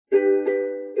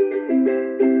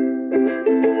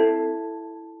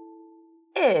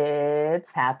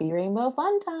It's Happy Rainbow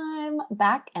Fun Time,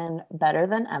 back and better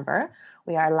than ever.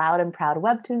 We are loud and proud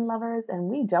webtoon lovers, and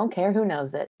we don't care who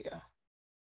knows it. Yeah.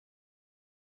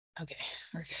 Okay,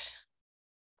 we're good.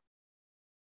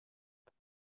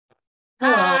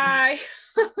 Hello. Hi.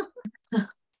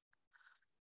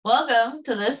 Welcome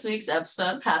to this week's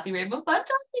episode of Happy Rainbow Fun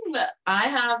Time. I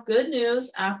have good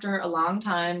news after a long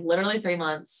time, literally 3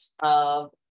 months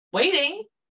of waiting.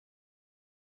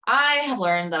 I have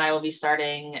learned that I will be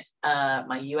starting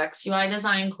my UX UI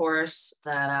design course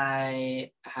that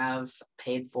I have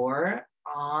paid for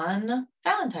on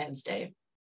Valentine's Day.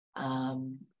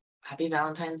 Happy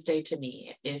Valentine's Day to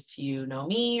me. If you know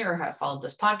me or have followed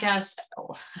this podcast,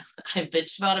 I've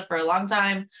bitched about it for a long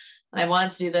time and I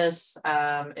wanted to do this.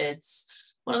 It's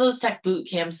one of those tech boot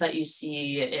camps that you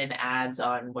see in ads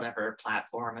on whatever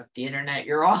platform of the internet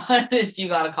you're on if you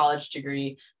got a college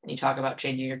degree and you talk about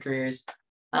changing your careers.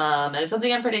 And it's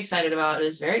something I'm pretty excited about. It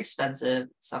is very expensive.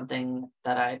 It's something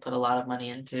that I put a lot of money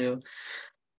into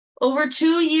over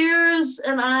 2 years,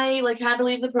 and I had to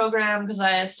leave the program because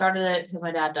I started it because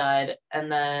my dad died, and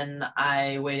then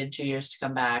I waited 2 years to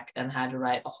come back and had to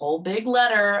write a whole big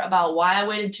letter about why I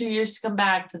waited 2 years to come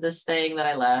back to this thing that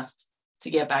I left to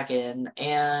get back in.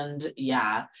 And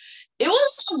yeah, it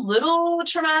was a little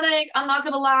traumatic, I'm not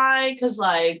gonna lie, because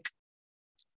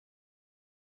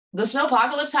the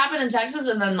snowpocalypse happened in Texas,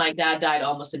 and then my dad died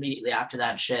almost immediately after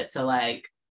that shit. So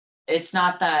it's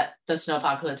not that the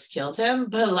snowpocalypse killed him,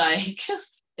 but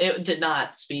it did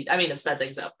not speed. I mean, it sped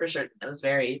things up for sure. It was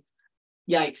very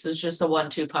yikes. It's just a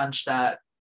 1-2 punch that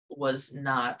was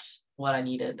not what I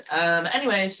needed.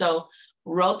 Anyway, so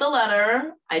wrote the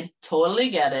letter. I totally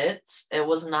get it. It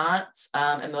was not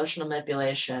emotional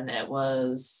manipulation. It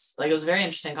was a very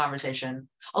interesting conversation.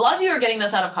 A lot of you are getting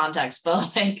this out of context, but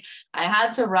I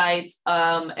had to write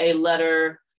a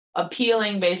letter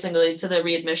appealing basically to the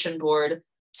readmission board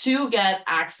to get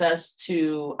access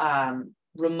to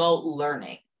remote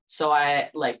learning. So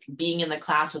I being in the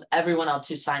class with everyone else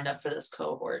who signed up for this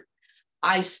cohort.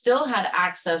 I still had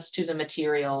access to the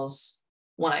materials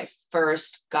when I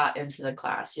first got into the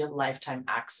class. You have lifetime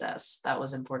access. That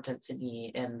was important to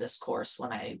me in this course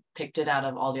when I picked it out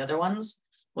of all the other ones,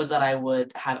 was that I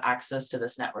would have access to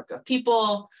this network of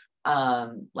people,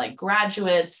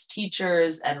 graduates,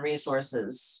 teachers, and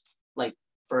resources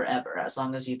forever, as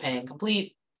long as you pay and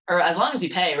complete, or as long as you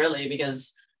pay, really,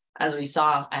 because as we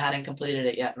saw, I hadn't completed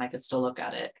it yet and I could still look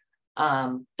at it.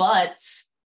 But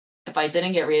if I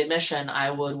didn't get readmission, I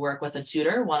would work with a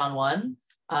tutor one-on-one,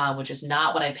 which is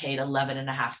not what I paid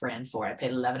 $11,500 for. I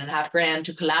paid $11,500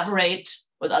 to collaborate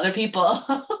with other people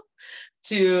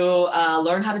to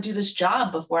learn how to do this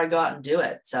job before I go out and do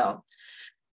it. So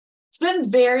it's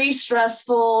been very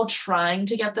stressful trying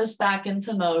to get this back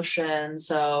into motion.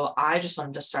 So I just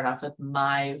wanted to start off with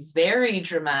my very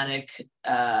dramatic,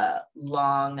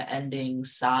 long ending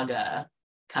saga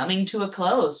coming to a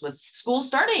close with school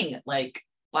starting.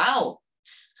 Wow.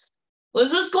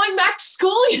 Was this going back to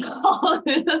school, y'all?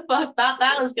 Who the fuck thought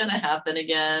that was gonna happen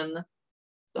again?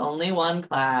 Only one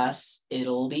class.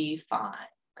 It'll be fine.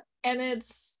 And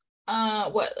it's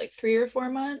 3 or 4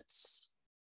 months?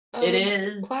 It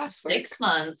is classwork? 6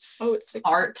 months. Oh, it's 6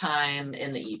 part-time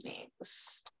in the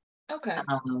evenings. Okay.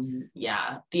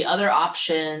 Yeah. The other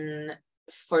option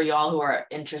for y'all who are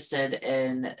interested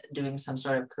in doing some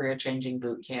sort of career-changing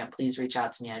boot camp, please reach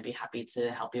out to me. I'd be happy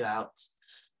to help you out.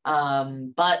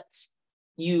 But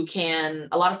you can,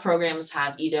 a lot of programs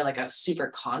have either a super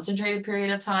concentrated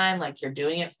period of time, you're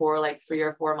doing it for 3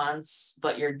 or 4 months,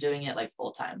 but you're doing it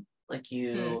full-time.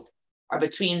 You are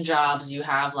between jobs, you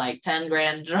have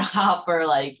 $10,000 drop, or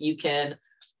you can,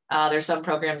 there's some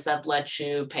programs that let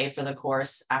you pay for the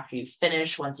course after you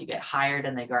finish once you get hired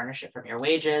and they garnish it from your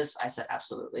wages. I said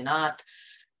absolutely not.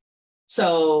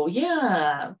 So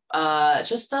yeah,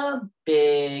 just a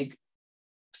big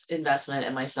investment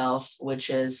in myself, which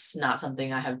is not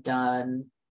something I have done.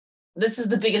 This is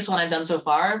the biggest one I've done so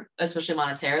far, especially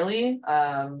monetarily.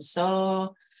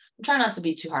 So I'm trying not to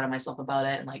be too hard on myself about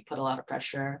it and put a lot of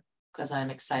pressure, because I'm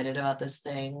excited about this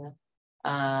thing. But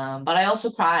I also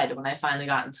cried when I finally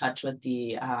got in touch with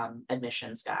the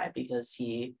admissions guy, because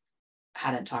he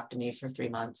hadn't talked to me for 3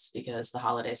 months because the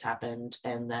holidays happened,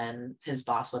 and then his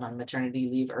boss went on maternity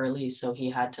leave early, so he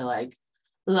had to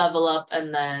level up,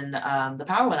 and then the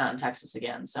power went out in Texas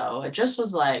again. So it just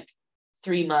was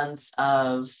 3 months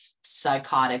of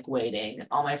psychotic waiting.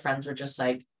 All my friends were just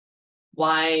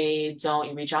why don't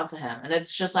you reach out to him? And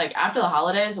it's just after the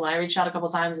holidays, when I reached out a couple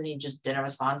times and he just didn't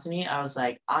respond to me, I was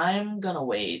I'm gonna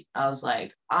wait. I was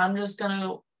I'm just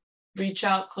gonna reach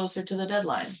out closer to the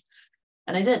deadline.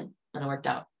 And I did, and it worked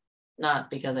out. Not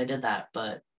because I did that,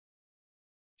 but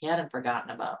he hadn't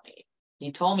forgotten about me.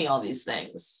 He told me all these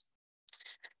things.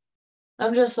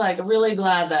 I'm just like really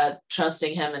glad that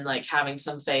trusting him and like having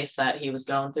some faith that he was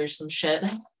going through some shit,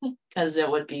 because it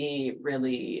would be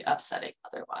really upsetting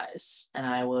otherwise. And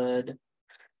I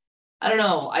don't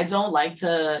know, I don't like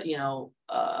to,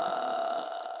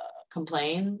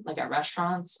 complain like at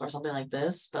restaurants or something like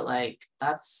this, but like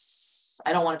I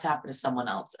don't want it to happen to someone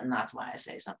else. And that's why I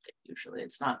say something. Usually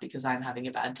it's not because I'm having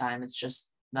a bad time. It's just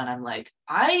that I'm like,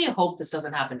 I hope this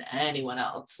doesn't happen to anyone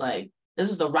else. Like, this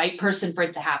is the right person for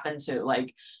it to happen to.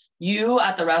 Like, you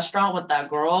at the restaurant with that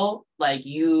girl, like,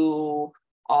 you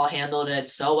all handled it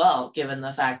so well, given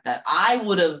the fact that I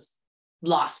would have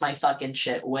lost my fucking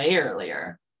shit way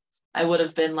earlier. I would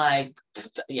have been like,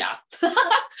 yeah.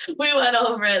 We went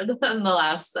over it in the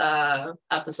last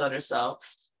episode or so.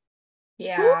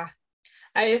 Yeah.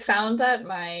 I found that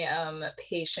my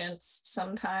patience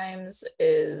sometimes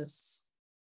is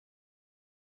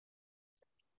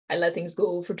I let things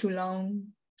go for too long.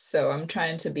 So I'm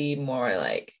trying to be more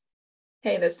like,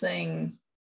 hey, this thing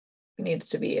needs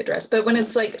to be addressed. But when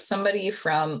it's like somebody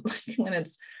from, when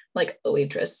it's like a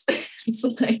waitress, it's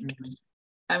like,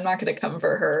 I'm not going to come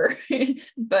for her.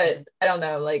 But I don't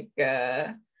know, like,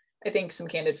 I think some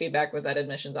candid feedback with that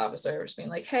admissions officer was being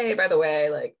like, hey, by the way,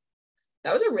 like,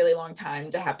 that was a really long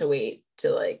time to have to wait to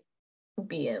like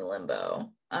be in limbo.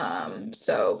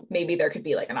 So maybe there could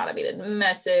be like an automated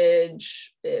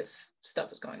message if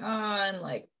stuff is going on,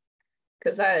 like,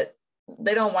 because that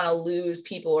they don't want to lose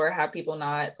people or have people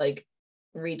not like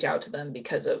reach out to them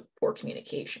because of poor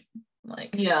communication.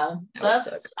 Like, yeah,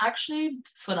 that's actually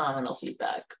phenomenal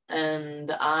feedback,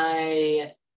 and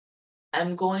I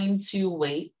am going to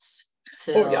wait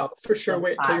till for sure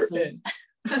wait till you're in.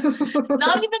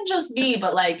 Not even just me,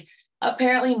 but like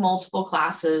apparently multiple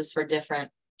classes for different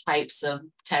types of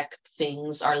tech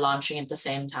things are launching at the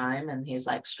same time, and he's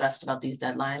like stressed about these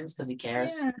deadlines because he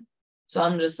cares. Yeah. So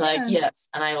I'm just like, yes,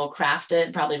 and I will craft it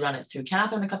and probably run it through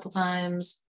Catherine a couple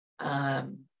times.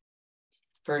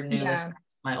 For new listeners,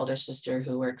 my older sister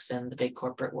who works in the big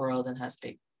corporate world and has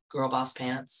big girl boss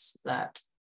pants that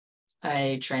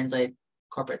I translate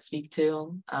corporate speak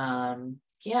to.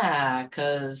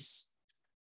 Because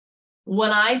when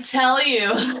I tell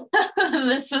you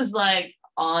this was like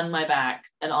on my back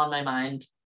and on my mind,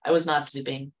 I was not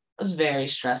sleeping. I was very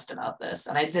stressed about this,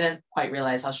 and I didn't quite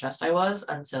realize how stressed I was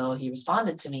until he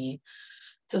responded to me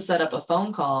to set up a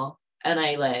phone call, and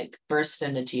I like burst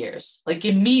into tears like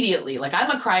immediately. Like, I'm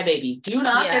a crybaby. Do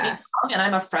not get me wrong, and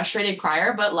I'm a frustrated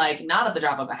crier, but like not at the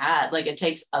drop of a hat. Like, it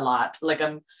takes a lot. Like,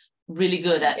 I'm really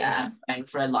good at crying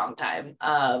for a long time.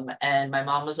 And my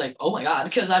mom was like, oh my God,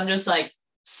 because I'm just like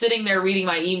sitting there reading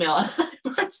my email and I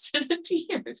burst into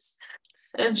tears.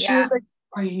 And she was like,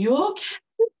 are you okay?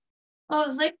 I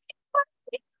was like,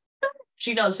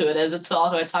 she knows who it is. It's all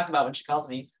who I talk about when she calls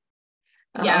me.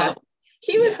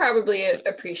 He would probably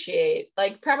appreciate,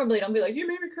 like, probably don't be like, you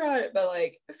made me cry, but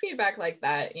like feedback like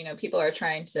that, people are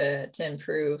trying to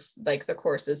improve like the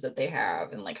courses that they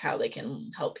have and like how they can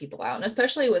help people out. And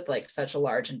especially with like such a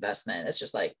large investment, it's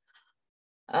just like,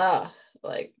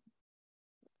 like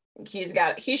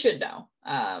he should know.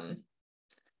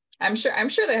 I'm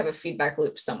sure they have a feedback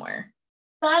loop somewhere.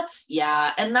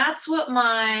 And that's what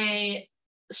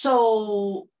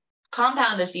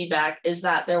compounded feedback is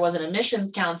that there was an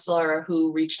admissions counselor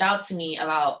who reached out to me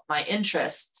about my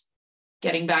interest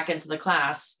getting back into the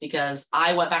class, because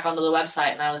I went back onto the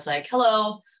website and I was like,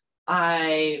 hello,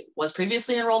 I was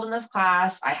previously enrolled in this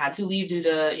class. I had to leave due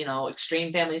to,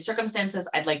 extreme family circumstances.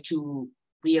 I'd like to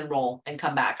re-enroll and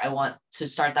come back. I want to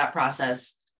start that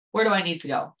process. Where do I need to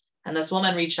go? And this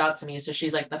woman reached out to me. So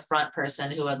she's like the front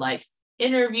person who would like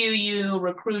interview you,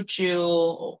 recruit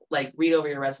you, like read over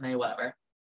your resume, whatever.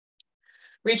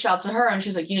 Reached out to her and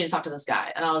she's like, you need to talk to this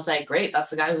guy. And I was like, great, that's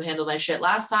the guy who handled my shit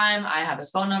last time. I have his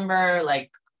phone number,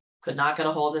 like could not get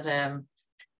a hold of him.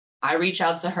 I reach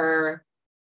out to her,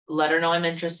 let her know I'm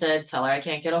interested, tell her I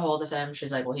can't get a hold of him.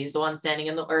 She's like, well, he's the one standing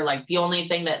or like the only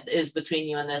thing that is between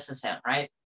you and this is him, right?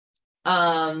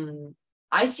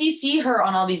 I CC her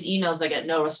on all these emails that get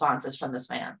no responses from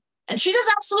this man. And she does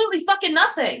absolutely fucking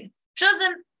nothing. She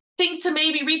doesn't think to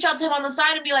maybe reach out to him on the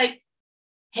side and be like,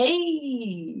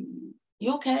 hey,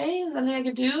 you okay? Is there anything I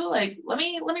could do? Like, let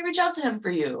me reach out to him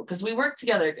for you, because we work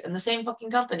together in the same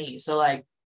fucking company. So like,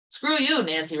 screw you,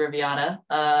 Nancy Riviata,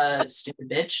 stupid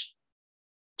bitch.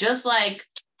 Just like,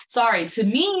 sorry, to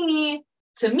me,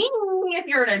 if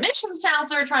you're an admissions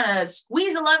counselor trying to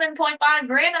squeeze 11.5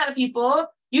 grand out of people,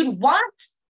 you'd want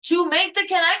to make the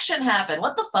connection happen.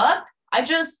 What the fuck?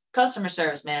 Customer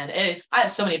service, man. I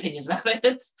have so many opinions about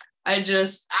it.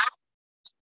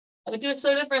 I would do it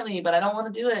so differently, but I don't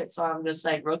want to do it. So I'm just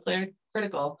like real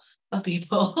critical of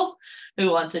people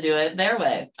who want to do it their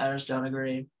way. I just don't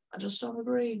agree.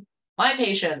 My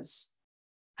patience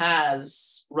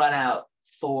has run out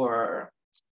for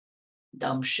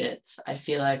dumb shit. I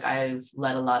feel like I've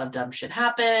let a lot of dumb shit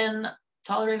happen,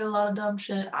 tolerated a lot of dumb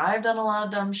shit. I've done a lot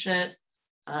of dumb shit.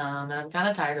 And I'm kind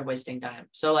of tired of wasting time.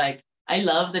 So like, I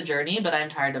love the journey, but I'm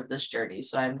tired of this journey.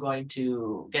 So I'm going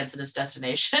to get to this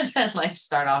destination and like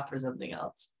start off for something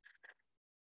else.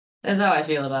 That's how I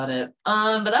feel about it.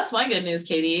 But that's my good news,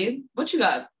 Katie. What you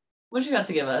got? What you got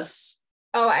to give us?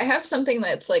 Oh, I have something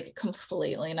that's like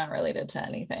completely not related to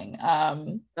anything.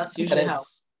 That's usually how.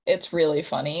 It's really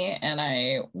funny, and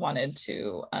I wanted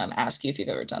to ask you if you've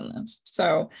ever done this.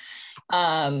 So,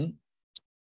 oh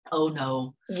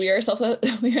no, we are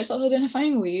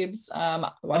self-identifying weebs.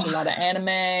 Watch a lot of anime.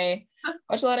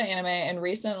 And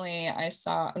recently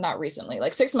not recently,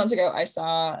 like 6 months ago, I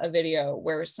saw a video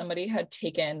where somebody had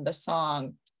taken the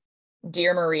song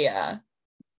 "Dear Maria"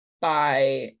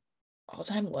 by All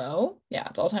Time Low. Yeah,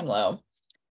 it's All Time Low,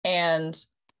 and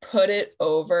put it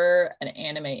over an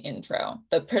anime intro.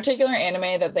 The particular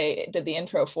anime that they did the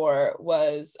intro for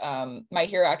was My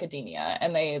Hero Academia,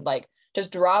 and they like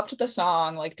just dropped the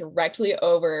song like directly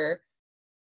over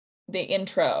the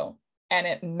intro, and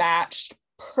it matched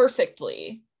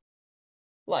perfectly.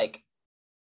 Like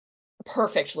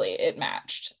perfectly, it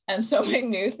matched. And so my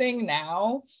new thing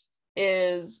now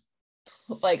is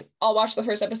like I'll watch the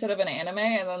first episode of an anime,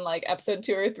 and then like episode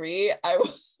 2 or 3 I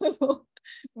will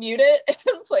mute it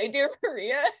and play Dear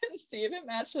Maria and see if it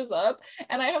matches up,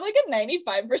 and I have like a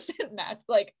 95%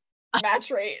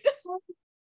 match rate.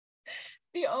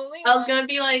 The only I was gonna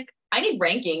be like, I need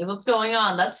rankings. What's going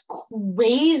on? That's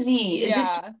crazy. Is it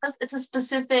because it's a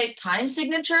specific time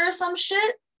signature or some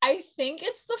shit? I think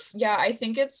it's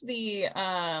the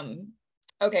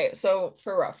okay, so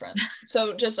for reference,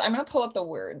 so just I'm gonna pull up the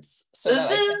words so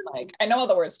that I know all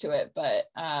the words to it, but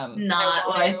not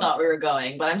what I thought we were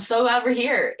going, but I'm so glad we're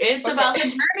here. It's about the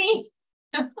journey.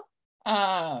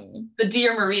 The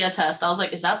Dear Maria test. I was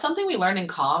like, is that something we learned in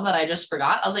comm that I just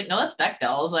forgot? I was like, no, that's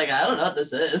Bechdel. I was like, I don't know what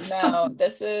this is. No,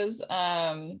 this is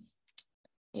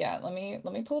yeah, let me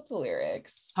pull up the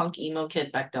lyrics. Punk emo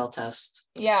kid Bechdel test.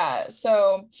 Yeah,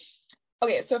 so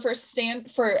okay, so for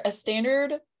a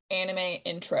standard anime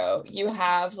intro, you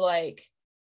have like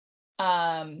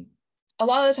a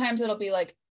lot of the times it'll be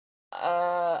like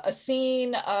a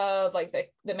scene of like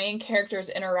the main characters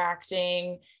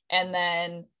interacting, and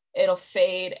then it'll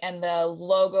fade and the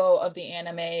logo of the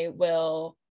anime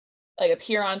will like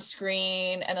appear on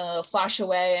screen, and then it'll flash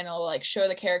away and it'll like show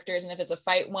the characters, and if it's a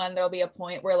fight one, there'll be a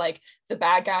point where like the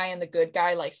bad guy and the good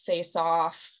guy like face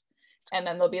off, and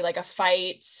then there'll be like a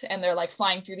fight and they're like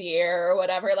flying through the air or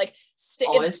whatever. Like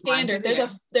it's standard.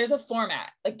 There's a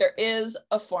format. Like there is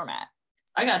a format.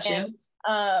 I got you.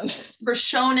 And, for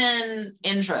shonen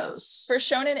intros.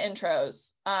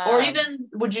 Or even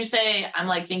would you say I'm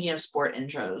like thinking of sport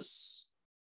intros?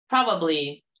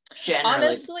 Probably generally.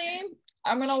 Honestly,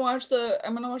 I'm gonna watch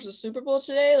the Super Bowl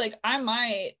today. Like I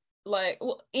might like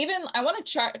even I want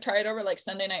to try it over like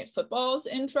Sunday Night Football's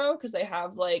intro, because they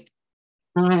have like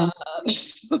Sunday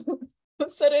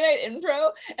Night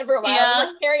intro, and for a while it was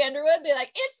like Carrie Underwood be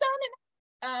like, it's Sunday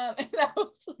night. And that was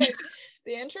like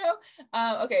the intro.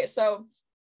 Okay, so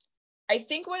I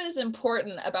think what is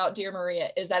important about Dear Maria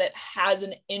is that it has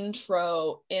an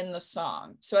intro in the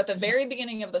song. So at the very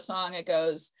beginning of the song, it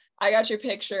goes, I got your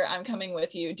picture, I'm coming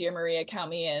with you, Dear Maria, count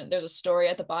me in. There's a story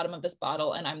at the bottom of this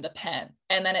bottle, and I'm the pen.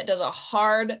 And then it does a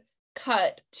hard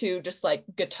cut to just like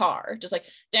guitar, just like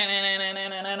and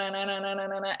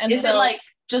is it like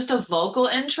just a vocal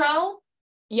intro?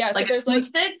 Yeah, like so there's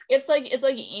acoustic? like it's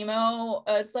like emo,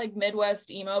 it's like Midwest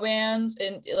emo bands,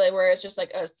 and like where it's just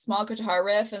like a small guitar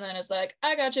riff, and then it's like,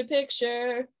 I got your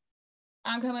picture,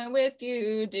 I'm coming with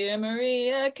you, Dear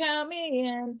Maria, count me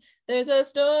in. There's a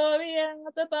story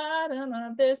at the bottom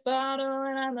of this bottle,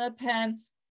 and I'm the pen.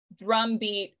 Drum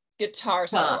beat, guitar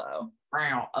solo.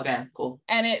 Okay, cool.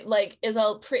 And it like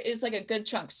it's like a good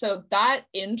chunk. So that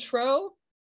intro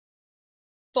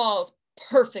falls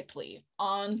perfectly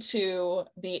onto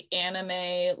the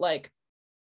anime like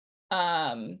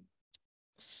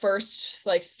first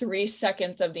like 3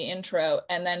 seconds of the intro,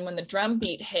 and then when the drum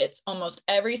beat hits, almost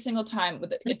every single time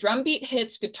with the drum beat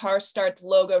hits, guitar starts,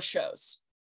 logo shows.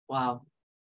 Wow.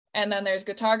 And then there's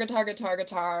guitar,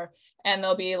 and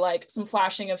there'll be like some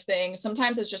flashing of things.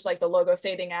 Sometimes it's just like the logo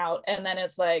fading out, and then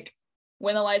it's like,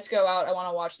 when the lights go out, I want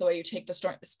to watch the way you take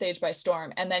the stage by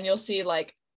storm. And then you'll see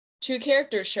like 2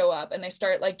 characters show up, and they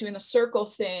start like doing the circle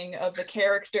thing of the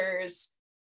characters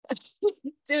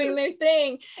doing their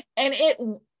thing, and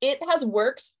it has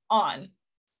worked on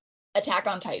Attack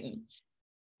on Titan,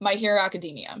 My Hero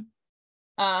Academia,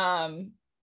 The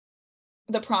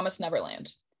Promised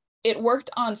Neverland. It worked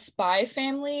on Spy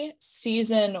Family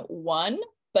season 1,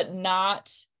 but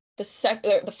not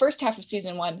the first half of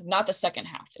season 1, not the second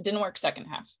half. It didn't work second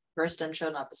half. First intro,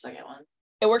 not the second one.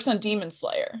 It works on Demon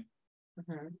Slayer.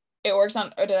 Mm-hmm. It works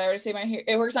on, did I already say My Hero?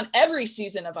 It works on every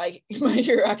season of My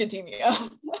Hero Academia.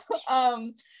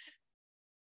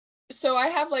 So I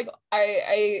have like,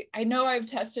 I know I've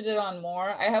tested it on more.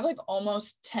 I have like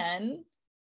almost 10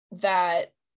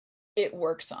 that it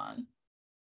works on.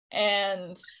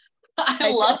 And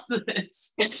I love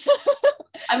this.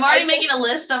 I'm already making a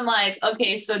list. I'm like,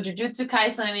 okay, so Jujutsu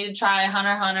Kaisen, I need to try.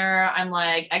 Hunter x Hunter. I'm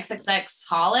like XXX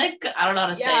holic. I don't know how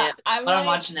to say it, but I'm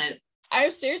watching it.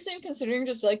 I'm seriously considering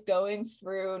just like going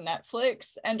through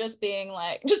Netflix and just being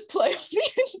like, just play all the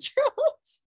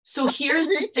intros. So here's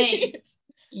the thing.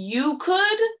 You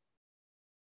could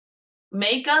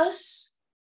make us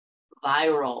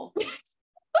viral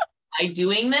by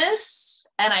doing this.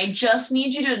 And I just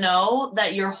need you to know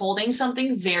that you're holding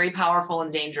something very powerful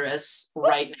and dangerous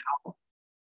right now.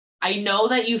 I know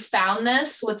that you found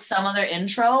this with some other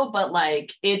intro, but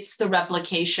like it's the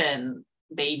replication,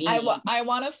 baby. I want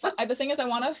to. The thing is, I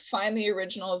want to find the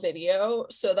original video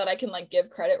so that I can like give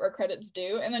credit where credit's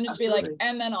due, and then just be like,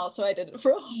 and then also I did it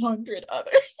for 100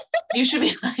 others. You should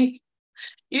be like,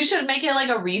 you should make it like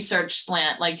a research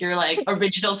slant, like you're like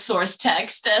original source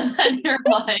text, and then you're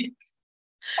like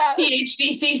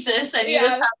PhD thesis, and you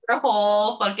just have your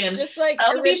whole fucking just like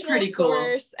original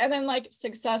source, cool. And then like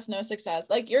success, no success.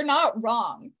 Like you're not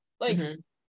wrong. Like. Mm-hmm.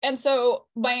 And so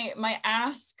my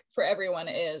ask for everyone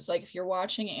is like, if you're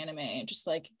watching anime, just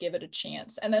like give it a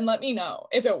chance and then let me know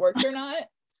if it worked or not.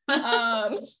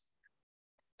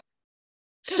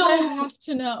 So I have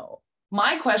to know.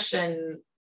 My question,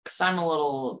 because I'm a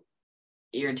little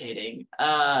irritating,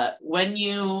 when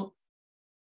you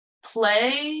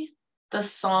play the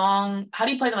song, how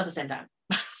do you play them at the same time?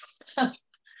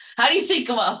 How do you sync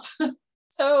them up?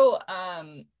 So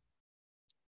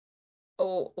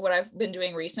what I've been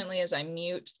doing recently is I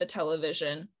mute the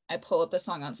television, I pull up the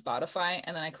song on Spotify,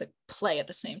 and then I click play at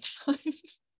the same time.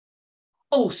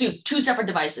 Oh, so you have 2 separate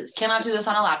devices. Cannot do this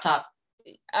on a laptop.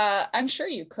 I'm sure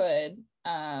you could.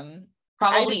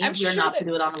 Probably easier not to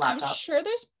do it on a laptop. I'm sure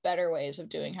there's better ways of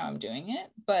doing how I'm doing it,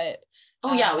 but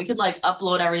oh yeah, we could like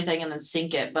upload everything and then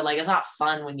sync it, but like it's not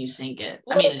fun when you sync it.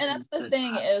 Well, I mean, and that's the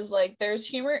thing is like there's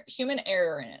human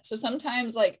error in it. So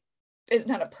sometimes like it's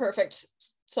not a perfect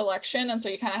selection, and so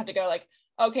you kind of have to go like,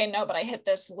 okay, no, but I hit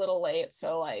this a little late,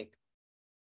 so like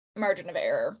margin of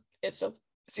error, it still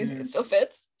it still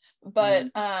fits. But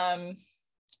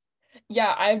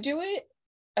yeah, I've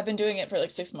been doing it for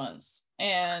like 6 months,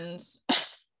 and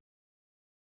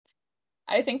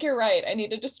I think you're right. I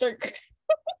need to just start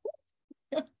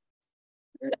and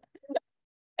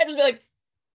just be like,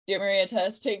 Dear Maria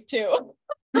test, take 2.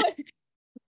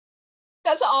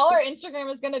 That's all our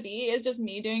Instagram is going to be, is just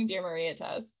me doing Dear Maria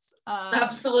tests.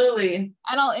 Absolutely.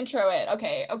 And I'll intro it.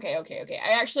 Okay.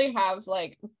 I actually have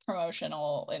like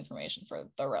promotional information for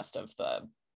the rest of the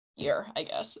year, I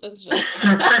guess. It's just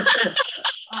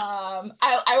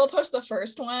I will post the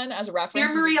first one as a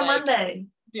reference. Dear Maria Monday.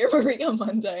 Dear Maria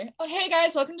Monday. Oh, hey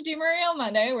guys, welcome to Dear Maria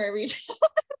Monday, where we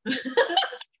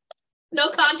no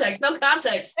context.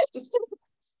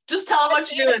 Just tell them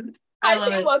what you're doing. I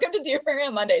love it. Welcome to Dear Maria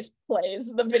Mondays plays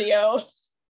the video.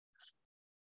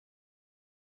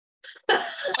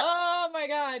 Oh my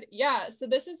god. Yeah, so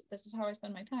this is how I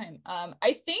spend my time.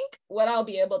 I think what I'll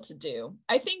be able to do,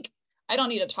 I think I don't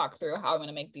need to talk through how I'm going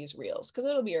to make these reels because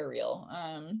it'll be a reel.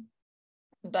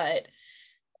 But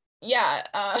yeah,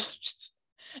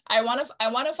 I want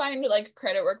to find like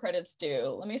credit where credit's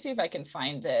due. Let me see if I can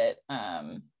find it.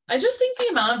 I just think the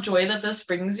amount of joy that this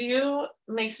brings you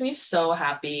makes me so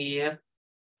happy. And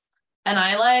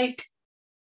I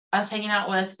was hanging out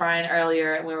with Brian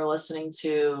earlier and we were listening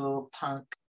to punk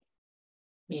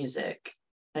music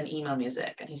and emo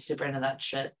music, and he's super into that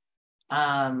shit.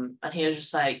 And he was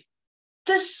just like,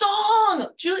 this song,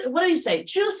 what did he say?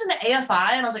 Did you listen to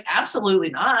AFI? And I was like, absolutely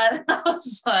not. I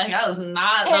was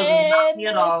not me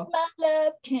at all.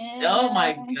 Oh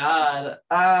my god.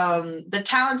 The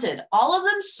talented, all of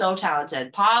them so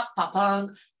talented. Pop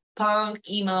punk,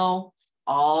 emo,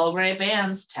 all great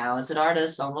bands, talented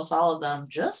artists, almost all of them,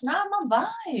 just not my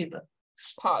vibe.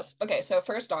 Pause. Okay, so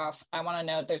first off, I want to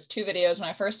note there's 2 videos. When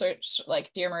I first searched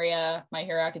like Dear Maria, My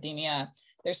Hero Academia,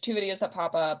 there's 2 videos that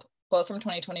pop up, both from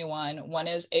 2021. One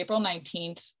is April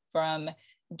 19th from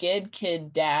Gid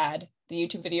Kid Dad.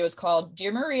 YouTube video is called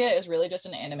Dear Maria is really just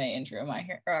an anime intro, My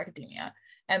Hero Academia.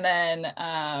 And then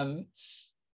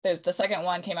there's the second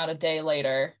one came out a day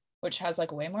later, which has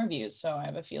like way more views. So I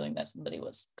have a feeling that somebody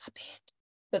was copied.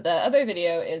 But the other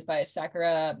video is by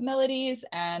Sakura Melodies,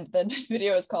 and the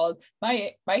video is called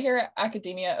My Hero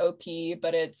Academia OP,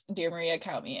 but it's Dear Maria,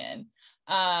 Count Me In.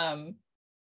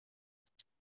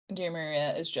 Dear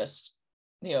Maria is just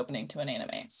the opening to an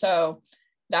anime. So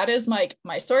that is my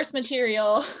source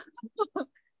material.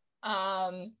 Yeah,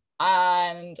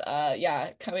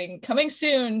 coming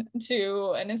soon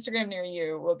to an Instagram near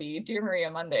you will be Dear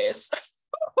Maria Mondays.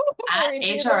 At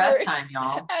HRF time,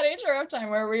 y'all. At HRF time,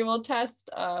 where we will test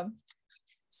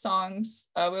songs.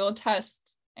 We will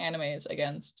test animes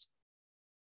against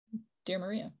Dear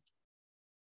Maria.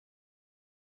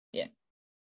 Yeah.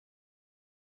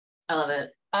 I love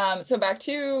it. So back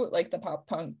to like the pop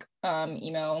punk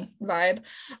emo vibe.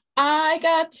 I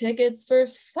got tickets for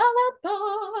Fall Out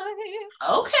Boy.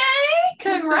 Okay,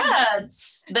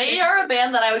 congrats. They are a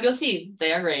band that I would go see.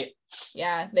 They are great.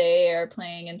 Yeah, they are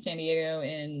playing in San Diego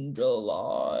in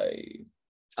July.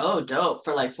 Oh, dope.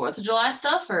 For like 4th of July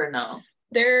stuff or no?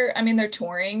 They're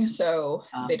touring, so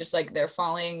they just like they're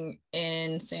falling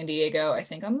in San Diego, I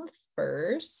think on the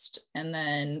 1st, and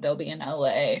then they'll be in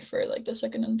LA for like the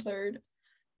 2nd and 3rd.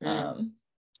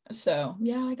 So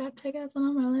yeah, I got tickets and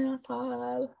I'm really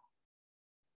excited.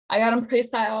 I got them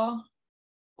pre-style.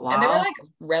 Wow. And they were like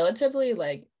relatively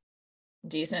like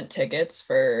decent tickets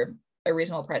for a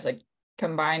reasonable price. Like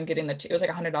combined getting it was like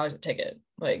 $100 a ticket.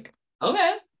 Like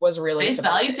okay. Was really face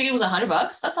value ticket was $100.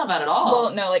 That's not bad at all.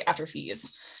 Well, no, like after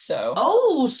fees.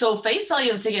 So so face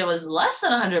value of ticket was less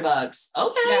than $100.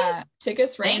 Okay. Yeah,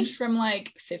 tickets range from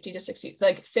like 50 to 60,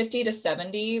 like 50 to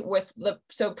 70 with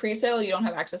so pre-sale you don't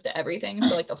have access to everything.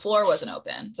 So like the floor wasn't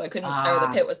open, so I couldn't, or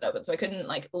the pit wasn't open, so I couldn't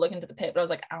like look into the pit. But I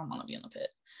was like, I don't want to be in the pit.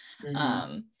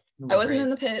 I wasn't in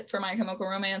the pit for My Chemical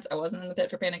Romance. I wasn't in the pit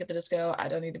for Panic at the Disco. I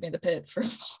don't need to be in the pit for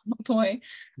Fall Out Boy.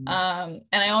 And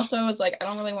I also was like, I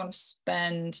don't really want to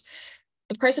spend.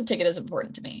 The price of ticket is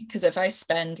important to me because if I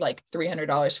spend like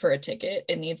 $300 for a ticket,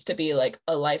 it needs to be like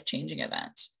a life-changing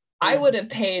event. I would have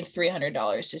paid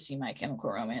 $300 to see My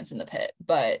Chemical Romance in the pit,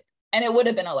 and it would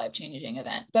have been a life-changing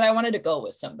event, but I wanted to go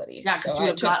with somebody. Yeah, because you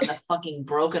would have gotten a fucking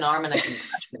broken arm and a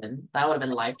concussion. That would have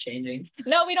been life-changing.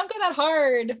 No, we don't go that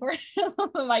hard.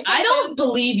 I don't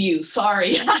believe you.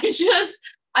 Sorry.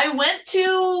 I went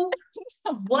to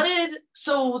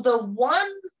the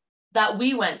one that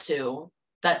we went to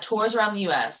that tours around the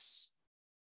US.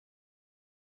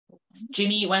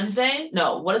 Jimmy Eat Wednesday?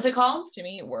 No, what is it called?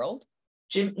 Jimmy Eat World?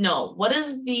 What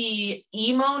is the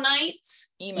emo night?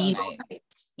 Emo night.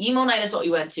 Emo night is what we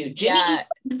went to. Jimmy Eat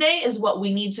Wednesday is what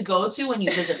we need to go to when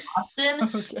you visit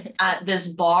Austin at this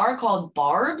bar called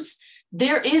Barb's.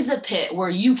 There is a pit where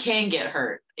you can get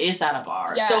hurt. Is that a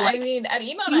bar? Yeah, so, like, I mean, at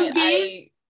emo night,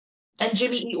 and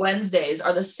Jimmy Eat Wednesdays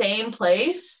are the same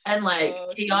place, and like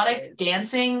chaotic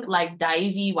dancing, like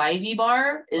divey wivey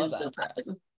bar is the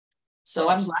place. So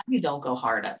I'm glad you don't go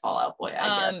hard at Fall Out Boy.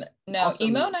 No, also,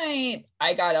 emo night,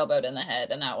 I got elbowed in the head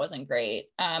and that wasn't great.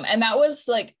 And that was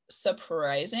like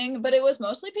surprising, but it was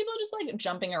mostly people just like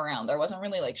jumping around. There wasn't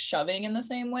really like shoving in the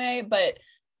same way, but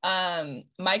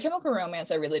My Chemical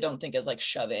Romance, I really don't think is like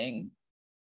shoving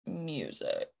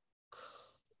music.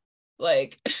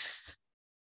 Like,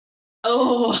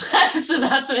 oh, I was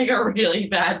about to make a really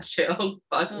bad joke.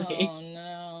 Fuck me. Oh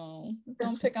no,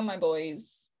 don't pick on my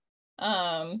boys.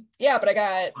 Yeah, but I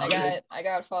got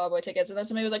Fall Out Boy tickets, and then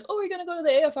somebody was like, oh, are you gonna go to the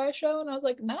AFI show? And I was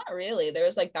like, not really. There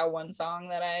was like that one song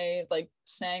that I like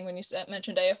sang when you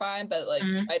mentioned AFI, but like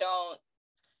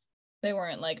they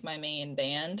weren't like my main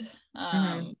band.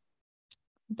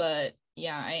 But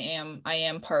yeah, I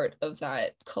am part of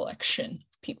that collection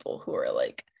of people who are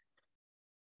like,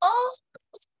 oh,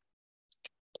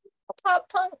 pop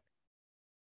punk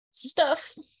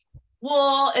stuff.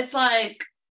 Well, it's like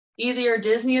either you're a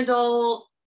Disney adult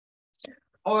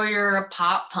or you're a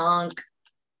pop punk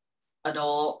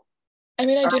adult. I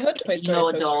mean, I do have Toy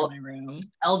Story adult in my room.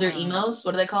 Elder emos,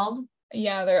 what are they called?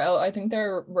 Yeah, I think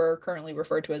we're currently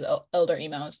referred to as elder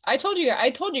emos. I told you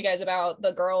guys about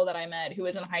the girl that I met who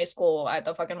was in high school at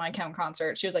the fucking My Count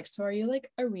concert. She was like, so are you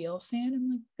like a real fan? I'm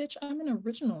like, bitch, I'm an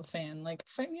original fan. Like,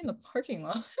 fight me in the parking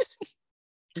lot.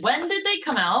 When did they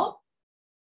come out?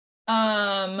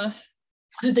 When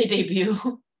did they debut?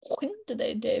 When did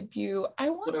they debut? I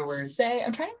want to say,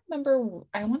 I'm trying to remember.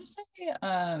 I want to say,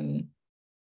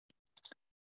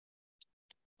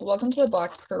 Welcome to the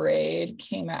Black Parade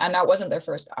came out, and that wasn't their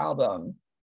first album.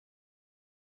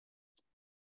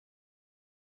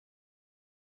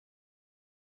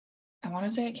 I want to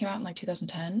say it came out in like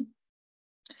 2010.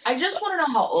 I just want to know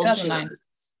how old she 2009.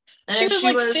 was. And She if was she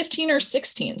like was 15 or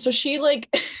 16. So she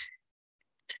like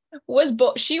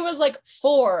she was like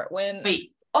 4 when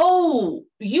wait. Oh,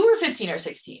 you were 15 or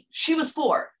 16. She was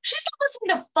 4. She's not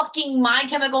listening to fucking My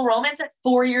Chemical Romance at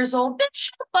 4 years old. Bitch,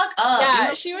 shut the fuck up. You yeah,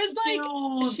 were she was like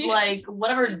listening to she like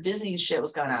whatever Disney shit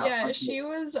was coming out. yeah, Fuck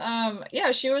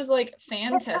you. she was like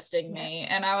fan testing me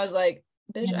and I was like,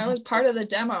 bitch, I was part of the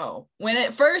demo when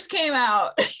it first came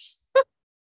out.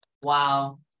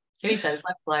 Wow. Katie said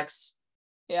flex.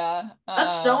 Yeah.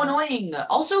 That's so annoying.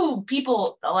 Also,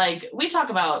 people like we talk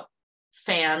about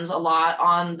fans a lot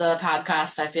on the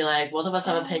podcast. I feel like both of us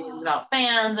have opinions about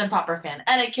fans and proper fan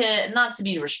etiquette. Not to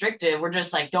be restrictive, we're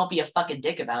just like, don't be a fucking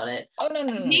dick about it. Oh no.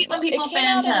 I hate when people It came fan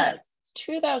out in test.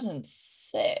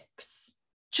 2006.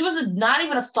 She was not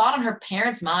even a thought on her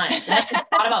parents' minds. They haven't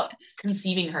thought about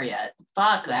conceiving her yet.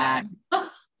 Fuck that.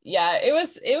 Yeah, it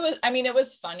was I mean, it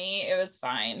was funny, it was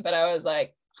fine, but I was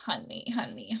like, honey.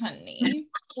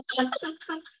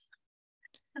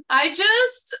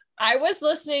 I was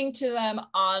listening to them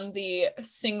on the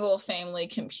single family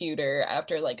computer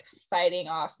after like fighting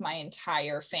off my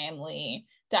entire family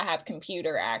to have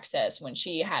computer access when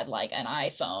she had like an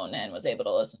iPhone and was able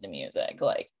to listen to music.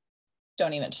 Like,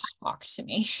 don't even talk to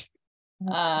me.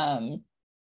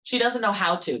 She doesn't know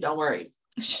how to, don't worry.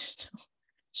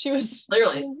 She was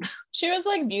Clearly. She was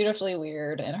like beautifully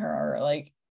weird in her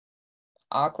like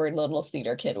awkward little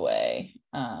theater kid way.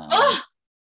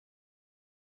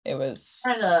 It was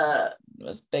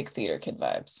big theater kid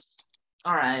vibes.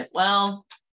 All right. Well,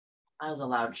 I was a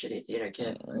loud, shitty theater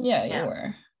kid. Yeah, you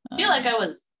were. I feel like I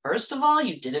was, first of all,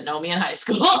 you didn't know me in high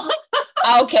school.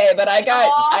 Okay, but I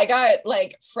got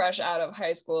like fresh out of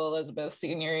high school, Elizabeth,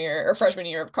 senior year or freshman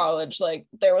year of college. Like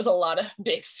there was a lot of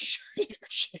big theater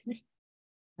shit.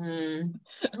 I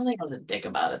don't think I was a dick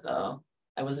about it though.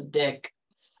 I was a dick,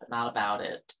 but not about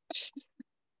it.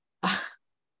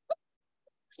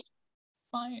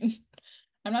 Fine.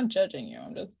 I'm not judging you.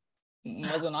 I'm just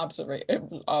as an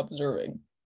observing.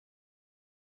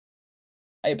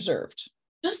 I observed.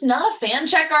 Just not a fan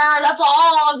checker. That's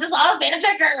all. Just not a fan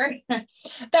checker.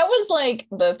 That was like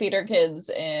the theater kids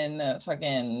in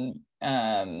fucking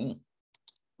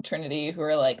Trinity who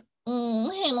were like,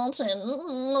 Hamilton.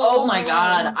 Oh my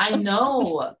God. I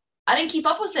know. I didn't keep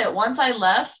up with it. Once I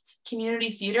left community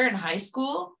theater in high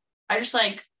school, I just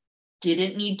like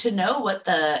didn't need to know what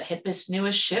the hippest,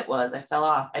 newest shit was. I fell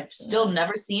off. I've still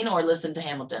never seen or listened to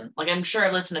Hamilton. Like I'm sure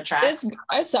I've listened to tracks.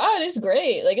 I saw it. It's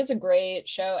great. Like it's a great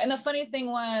show. And the funny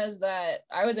thing was that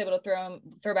I was able to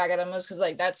throw back at him was because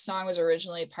like that song was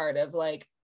originally part of like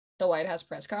the White House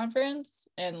press conference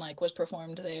and like was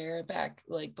performed there back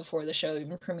like before the show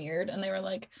even premiered. And they were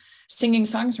like singing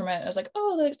songs from it. I was like,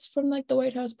 oh, that's from like the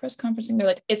White House press conference. And they're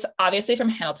like, it's obviously from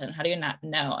Hamilton. How do you not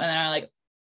know? And then I like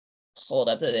pulled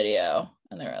up the video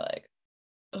and they were like,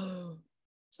 oh,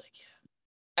 it's like,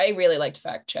 yeah. I really liked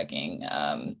fact checking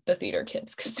the theater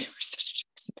kids because they were such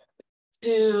jokes about it.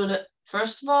 Dude,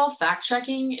 first of all, fact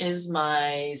checking is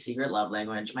my secret love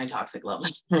language, my toxic love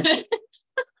language.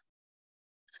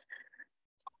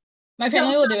 My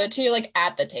family will do it too, like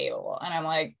at the table. And I'm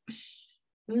like,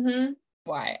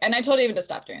 why? And I told David to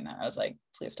stop doing that. I was like,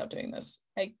 please stop doing this.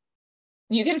 Like,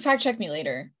 you can fact check me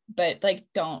later, but like,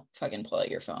 don't fucking pull out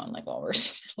your phone like while we're in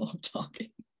the middle of talking.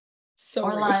 So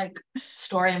or rude. like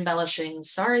story embellishing.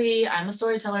 Sorry, I'm a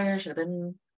storyteller. Should have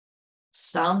been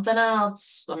something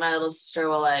else. But my little sister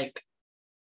will like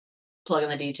plug in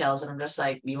the details, and I'm just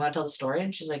like, you want to tell the story?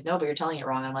 And she's like, no, but you're telling it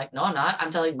wrong. I'm like, no, I'm not.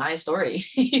 I'm telling my story.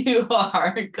 You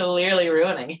are clearly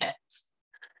ruining it.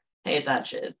 Hate that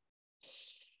shit.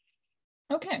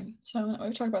 Okay, so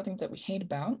we've talked about things that we hate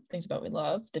about, things about we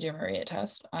love, the Dear Maria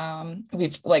test.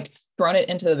 We've like thrown it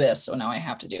into the abyss, so now I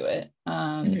have to do it. Do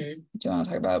you want to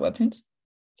talk about webtoons?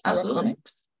 Absolutely.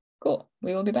 Comics? Cool.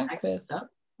 We will be back with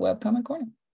Webcomic Corner.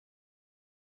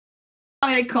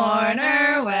 Comic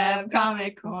Corner,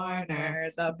 Webcomic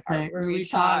Corner, the part where we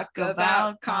talk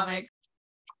about comics.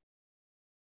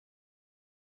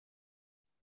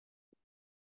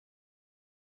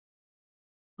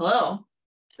 Hello.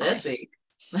 This week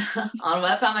on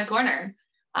Webcomic Corner,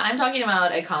 I'm talking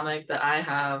about a comic that I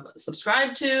have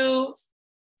subscribed to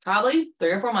probably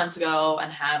 3 or 4 months ago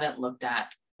and haven't looked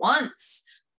at once.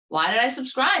 Why did I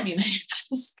subscribe, you may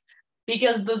ask?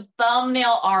 Because the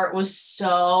thumbnail art was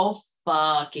so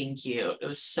fucking cute. It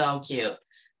was so cute.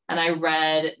 And I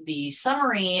read the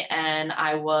summary and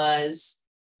I was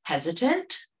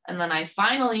hesitant. And then I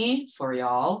finally, for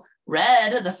y'all,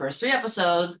 read the first 3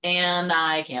 episodes and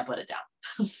I can't put it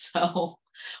down. So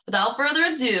without further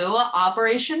ado,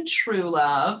 Operation True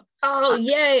Love. Oh,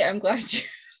 yay. I'm glad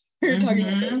you're talking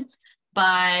about this.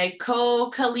 by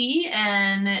kkokkalee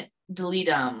and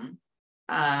Dledumb.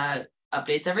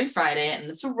 Updates every Friday, and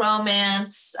it's a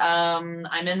romance.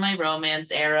 I'm in my romance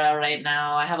era right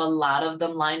now. I have a lot of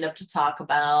them lined up to talk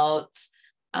about.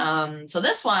 So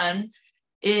this one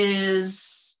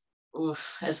is,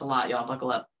 it's a lot, y'all,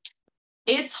 buckle up.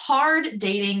 It's hard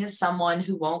dating someone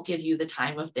who won't give you the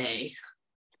time of day.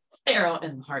 Arrow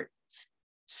in the heart.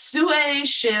 Sue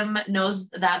Shim knows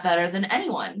that better than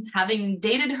anyone, having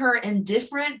dated her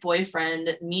indifferent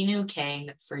boyfriend, Minu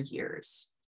Kang, for years.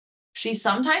 She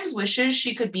sometimes wishes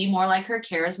she could be more like her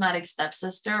charismatic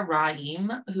stepsister,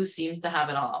 Rahim, who seems to have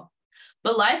it all.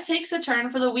 But life takes a turn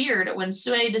for the weird when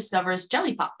Sue discovers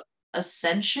Jelly Pop, a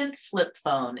sentient flip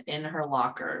phone in her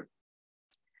locker.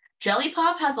 Jelly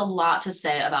Pop has a lot to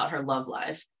say about her love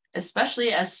life,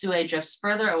 especially as Sue drifts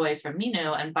further away from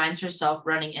Minu and finds herself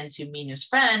running into Minu's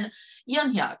friend,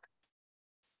 Yeonhyuk.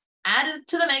 Added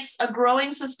to the mix, a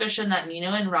growing suspicion that Minu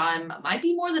and Rahim might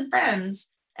be more than friends,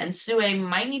 and Sue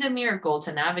might need a miracle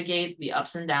to navigate the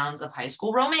ups and downs of high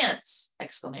school romance!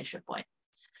 Exclamation point.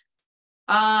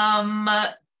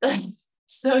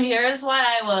 So here's why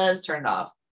I was turned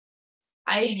off.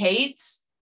 I hate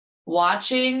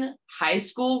watching high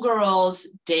school girls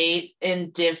date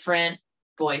in different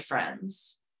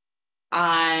boyfriends.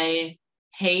 I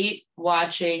hate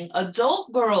watching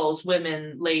adult girls,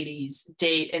 women, ladies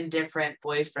date in different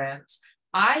boyfriends.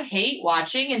 I hate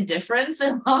watching indifference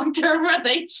in long-term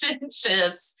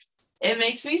relationships. It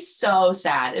makes me so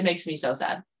sad. It makes me so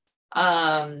sad.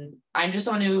 I'm just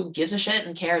someone who gives a shit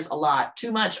and cares a lot,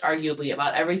 too much, arguably,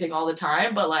 about everything all the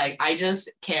time, but like I just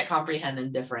can't comprehend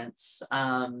indifference.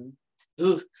 And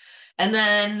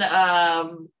then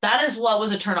that is what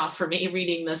was a turnoff for me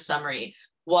reading this summary.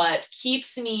 What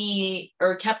kept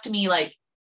me like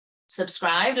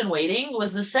subscribed and waiting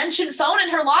was the sentient phone in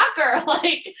her locker.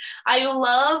 Like, I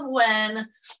love when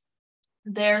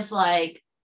there's like,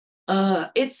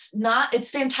 it's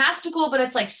fantastical, but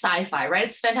it's like sci-fi, right?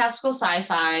 It's fantastical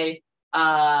sci-fi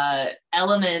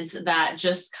element that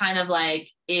just kind of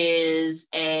like is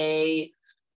a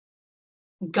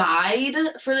guide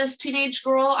for this teenage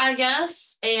girl, I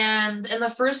guess. And in the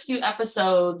first few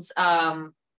episodes,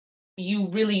 you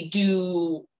really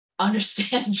do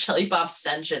understand Jelly Pop's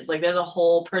sentience. Like, there's a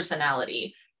whole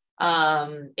personality.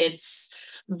 It's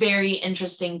very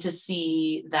interesting to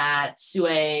see that Sue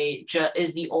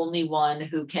is the only one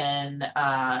who can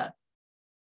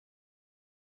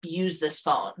use this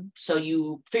phone. So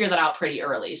you figure that out pretty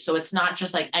early. So it's not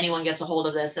just like anyone gets a hold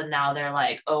of this and now they're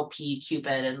like OP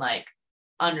Cupid and like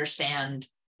understand,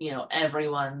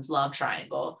 everyone's love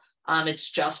triangle. It's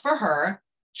just for her.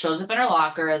 Shows up in her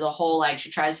locker. The whole like she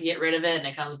tries to get rid of it and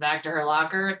it comes back to her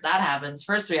locker. That happens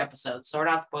first 3 episodes, so we're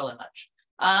not spoiling much.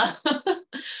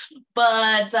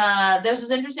 But there's this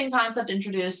interesting concept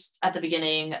introduced at the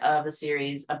beginning of the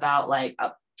series about like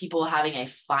people having a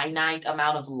finite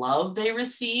amount of love they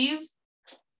receive.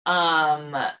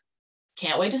 Can't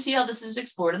wait to see how this is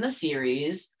explored in the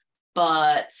series.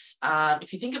 But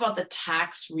if you think about the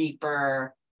tax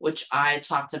reaper, which I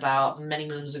talked about many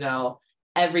moons ago,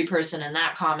 every person in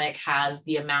that comic has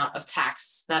the amount of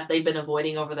tax that they've been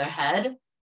avoiding over their head.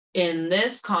 In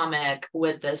this comic,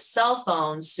 with this cell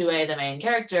phone, Sue, the main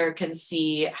character, can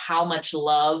see how much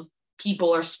love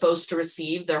people are supposed to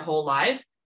receive their whole life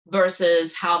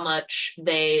versus how much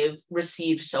they've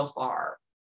received so far,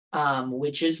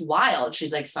 which is wild.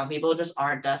 She's like, some people just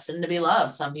aren't destined to be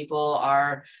loved. Some people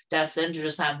are destined to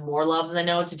just have more love than they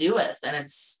know what to do with. And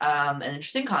it's an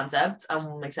interesting concept.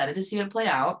 I'm excited to see it play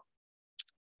out.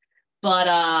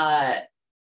 But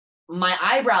my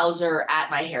eyebrows are at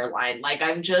my hairline. Like,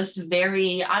 I'm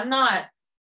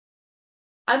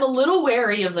a little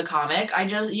wary of the comic. I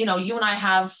just, you and I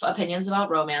have opinions about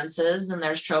romances, and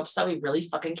there's tropes that we really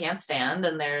fucking can't stand.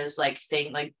 And there's like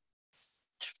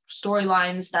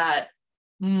storylines that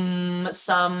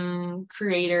some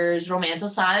creators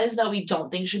romanticize that we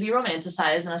don't think should be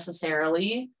romanticized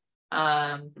necessarily.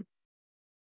 I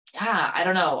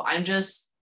don't know.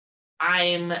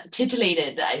 I'm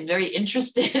titillated. I'm very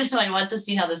interested and I want to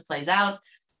see how this plays out.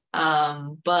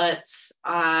 But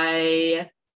I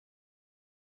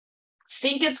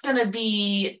think it's going to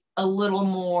be a little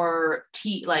more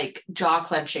jaw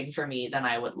clenching for me than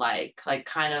I would like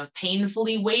kind of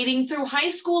painfully wading through high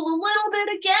school a little bit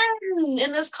again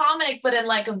in this comic, but in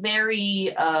like a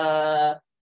very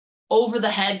over the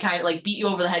head kind of like beat you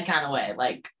over the head kind of way.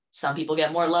 Like, some people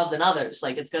get more love than others.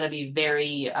 Like, it's going to be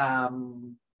very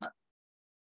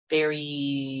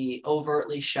very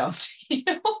overtly shown to you.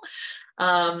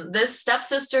 This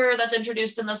stepsister that's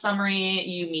introduced in the summary,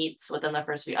 you meet within the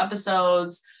first few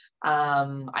episodes.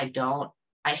 I don't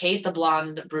I hate the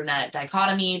blonde brunette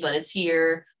dichotomy, but it's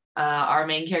here. Our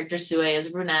main character Sue is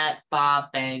a brunette,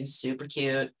 Bob bangs, super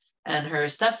cute, and her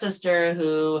stepsister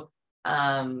who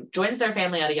joins their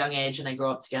family at a young age and they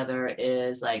grow up together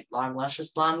is like long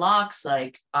luscious blonde locks,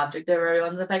 like object of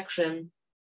everyone's affection.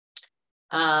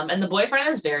 And the boyfriend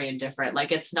is very indifferent.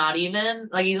 Like it's not even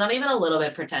like he's not even a little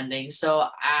bit pretending. So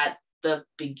at the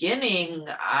beginning,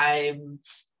 I'm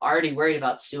already worried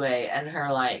about Sue and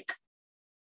her like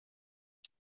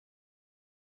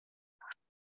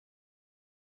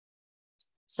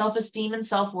self-esteem and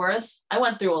self-worth. I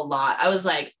went through a lot. I was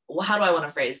like, well, how do I want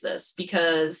to phrase this?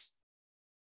 Because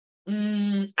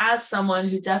as someone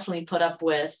who definitely put up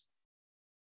with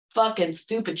fucking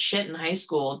stupid shit in high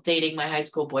school, dating my high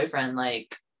school boyfriend,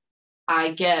 like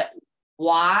I get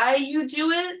why you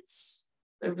do it,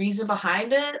 the reason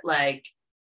behind it, like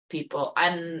people,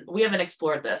 and we haven't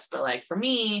explored this, but like for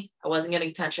me, I wasn't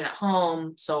getting attention at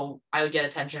home, so I would get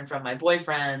attention from my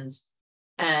boyfriends,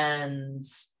 and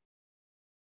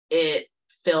it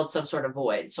filled some sort of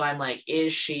void. So I'm like,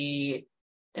 is she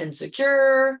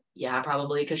insecure? Yeah,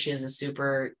 probably, because she has a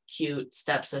super cute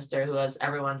stepsister who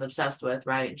everyone's obsessed with,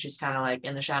 right? And she's kind of like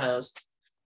in the shadows.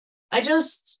 I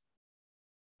guess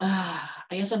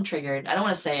I'm triggered. I don't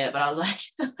want to say it, but I was like,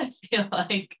 I feel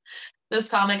like this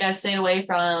comic I've stayed away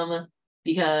from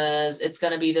because it's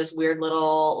going to be this weird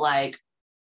little like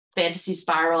fantasy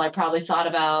spiral I probably thought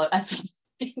about at some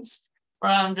things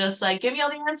where I'm just like, give me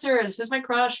all the answers. Who's my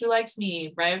crush? Who likes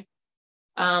me? Right.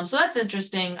 So that's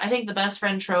interesting. I think the best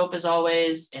friend trope is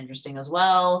always interesting as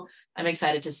well. I'm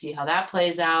excited to see how that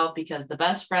plays out because the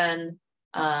best friend,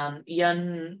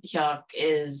 Yun Hyuk,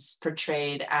 is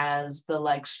portrayed as the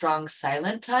like strong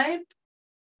silent type.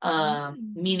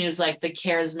 Minu's like the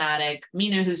charismatic,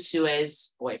 Minu, who's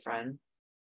Sue's boyfriend,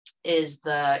 is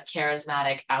the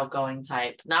charismatic, outgoing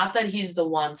type. Not that he's the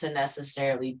one to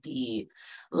necessarily be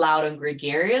loud and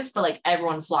gregarious, but like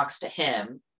everyone flocks to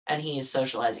him and he is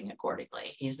socializing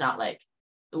accordingly. He's not like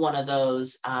one of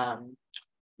those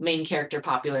main character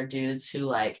popular dudes who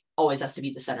like always has to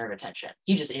be the center of attention.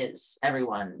 He just is.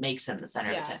 Everyone makes him the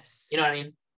center of attention. You know what I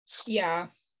mean? Yeah.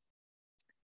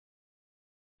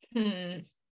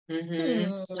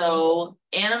 So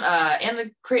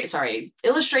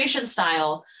illustration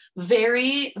style,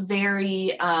 very,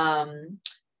 very cutesy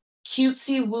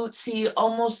wootsy,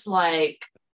 almost like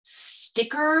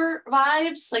sticker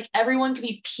vibes. Like everyone can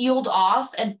be peeled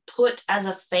off and put as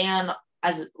a fan,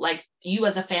 as like you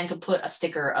as a fan could put a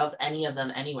sticker of any of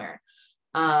them anywhere.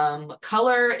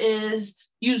 Color is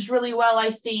used really well,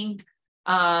 I think.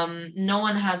 No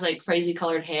one has like crazy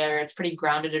colored hair. It's pretty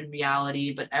grounded in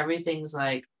reality, but everything's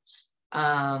like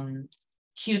cutesy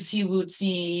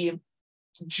wootsy,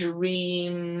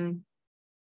 dreamy.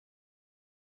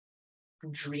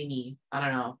 I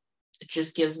don't know. It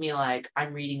just gives me like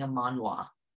I'm reading a manhwa.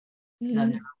 And I've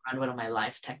never read one in my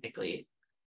life technically.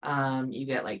 You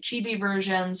get like chibi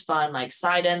versions, fun like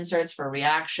side inserts for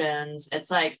reactions.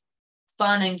 It's like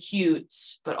fun and cute,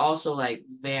 but also like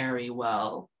very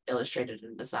well illustrated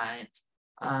and designed.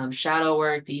 Shadow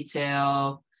work,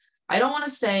 detail. I don't want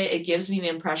to say it gives me the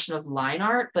impression of line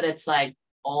art, but it's like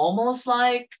almost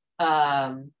like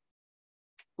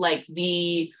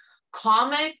the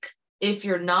comic, if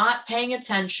you're not paying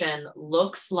attention,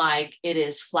 looks like it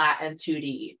is flat and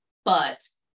 2D, but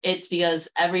it's because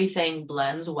everything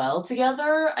blends well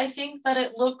together. I think that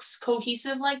it looks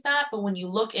cohesive like that, but when you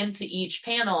look into each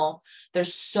panel,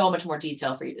 there's so much more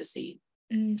detail for you to see.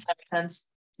 Does that make sense?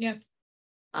 Yeah.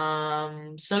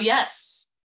 So yes,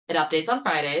 it updates on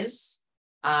Fridays.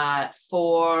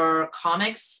 For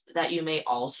comics that you may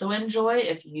also enjoy,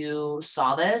 if you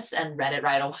saw this and read it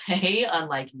right away,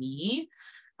 unlike me,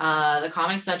 the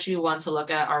comics that you want to look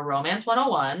at are Romance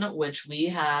 101, which we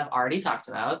have already talked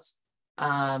about,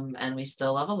 and we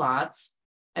still love a lot.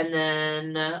 And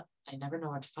then I never know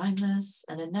where to find this,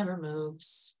 and it never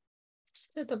moves.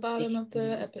 It's at the bottom of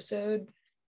the episode.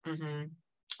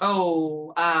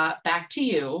 Oh, Back to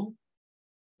You,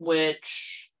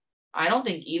 which I don't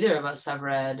think either of us have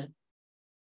read.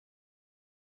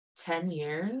 10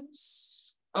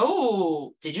 years?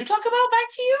 Oh, did you talk about Back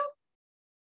to You?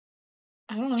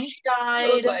 I don't know. She died. What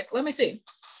does it look like? Let me see.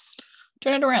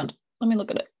 Turn it around. Let me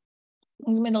look at it.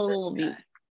 Give me a little view.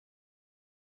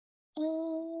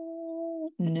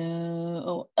 Oh,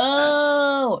 no.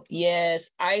 Oh,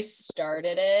 yes. I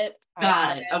started it.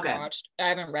 Got it. Okay. I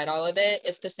haven't read all of it.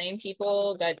 It's the same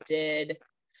people that did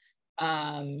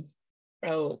let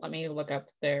me pull up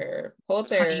their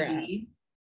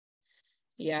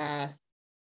yeah.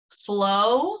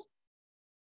 Flow?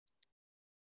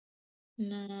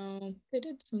 No, they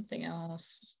did something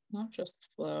else. Not just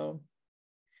Flow.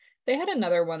 They had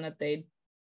another one that they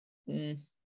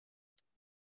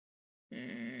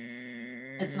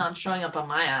It's not showing up on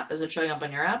my app. Is it showing up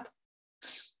on your app?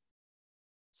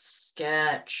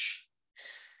 Sketch.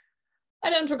 I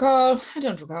don't recall.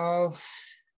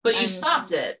 But you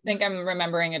stopped it. I think I'm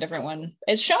remembering a different one.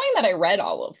 It's showing that I read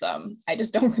all of them. I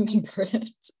just don't remember it.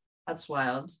 That's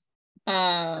wild.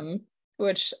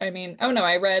 Which I mean, oh no,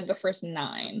 I read the first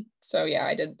 9. So yeah,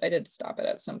 I did stop it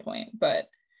at some point. But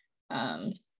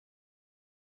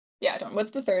yeah, what's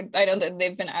the third? I know that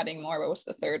they've been adding more, but what's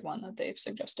the third one that they've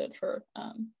suggested for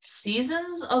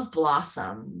Seasons of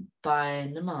Blossom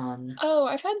by Naman. Oh,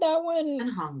 I've had that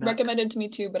one recommended to me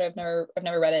too, but I've never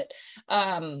read it.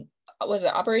 Was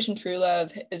it Operation True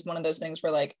Love is one of those things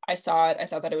where like I saw it, I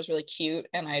thought that it was really cute,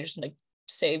 and I just like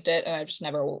saved it and I just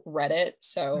never read it.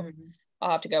 So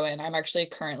I'll have to go in. I'm actually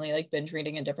currently like binge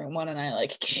reading a different one, and I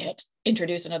like can't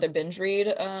introduce another binge read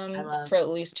for at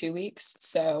least 2 weeks.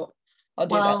 So I'll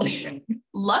do that later.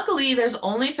 Luckily, there's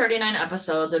only 39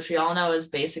 episodes, which we all know is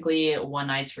basically one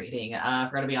night's reading. If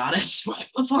we're gonna be honest,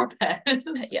 before bed.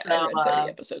 Yeah, so, I read 30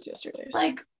 episodes yesterday. So.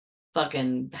 Like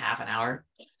fucking half an hour.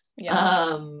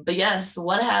 Yeah. But yes,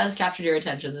 what has captured your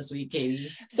attention this week, Katie?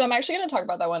 So I'm actually going to talk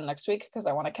about that one next week because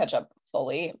I want to catch up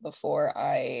fully before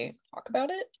I talk about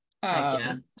it.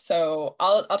 So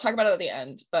I'll talk about it at the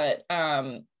end. But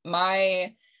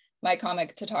my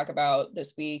comic to talk about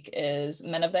this week is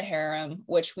Men of the Harem,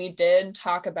 which we did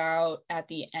talk about at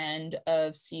the end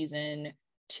of season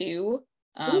 2.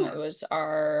 It was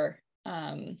our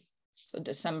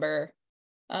December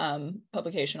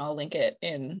publication. I'll link it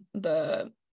in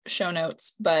the show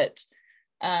notes. But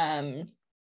Men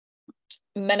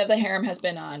of the Harem has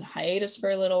been on hiatus for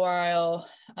a little while,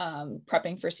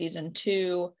 prepping for season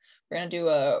 2. We're going to do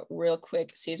a real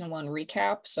quick season 1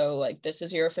 recap. So like this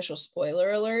is your official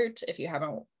spoiler alert. If you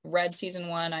haven't read season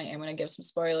 1, I am going to give some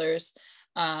spoilers.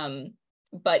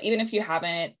 But even if you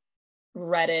haven't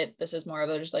read it, this is more of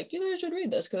a just like, you guys should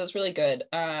read this because it's really good.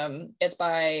 It's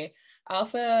by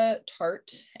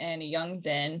Alphatart and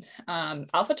Yeongbin.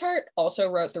 Alphatart also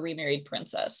wrote The Remarried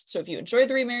Princess. So if you enjoyed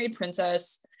The Remarried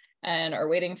Princess and are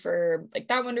waiting for like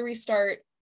that one to restart,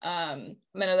 Men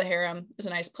of the Harem is a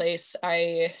nice place.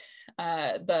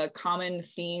 The common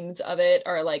themes of it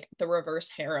are like the reverse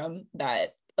harem that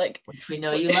like which we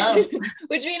know you love,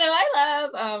 which we know I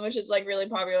love, which is like really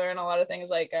popular in a lot of things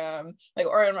like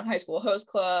Oriental High School Host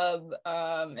Club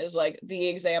is like the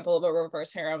example of a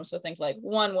reverse harem. So think like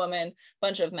one woman,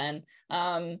 bunch of men,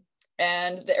 and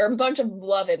there are a bunch of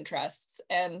love interests,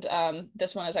 and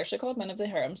this one is actually called Men of the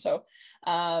Harem. So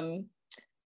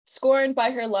scorned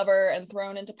by her lover and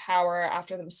thrown into power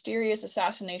after the mysterious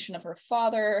assassination of her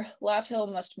father,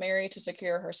 Latil must marry to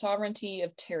secure her sovereignty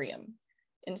of Terium.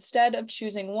 Instead of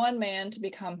choosing one man to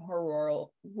become her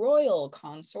royal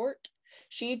consort,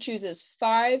 she chooses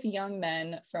 5 young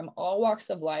men from all walks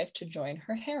of life to join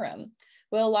her harem.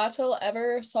 Will Latil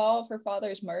ever solve her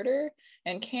father's murder?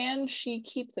 And can she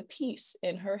keep the peace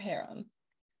in her harem?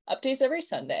 Updates every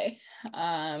Sunday.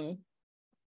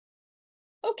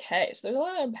 Okay, so there's a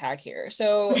lot to unpack here.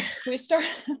 So we start,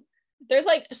 there's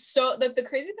like, so the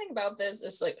crazy thing about this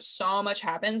is like so much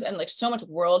happens and like so much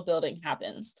world building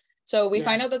happens. So we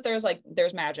find out that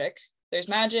there's magic.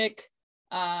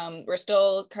 We're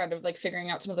still kind of like figuring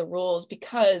out some of the rules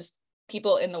because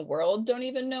people in the world don't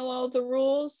even know all the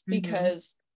rules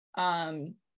because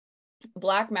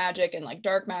black magic and like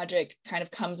dark magic kind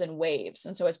of comes in waves.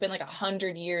 And so it's been like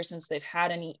 100 years since they've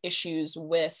had any issues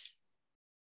with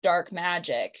dark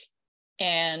magic,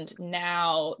 and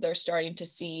now they're starting to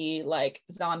see like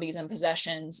zombies and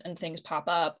possessions and things pop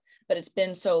up, but it's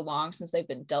been so long since they've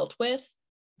been dealt with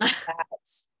that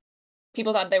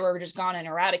people thought they were just gone and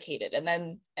eradicated, and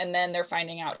then they're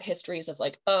finding out histories of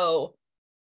like, oh,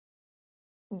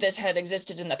 this had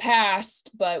existed in the past,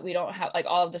 but we don't have like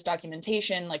all of this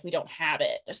documentation, like we don't have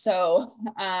it. So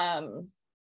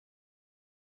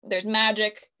there's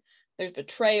magic, there's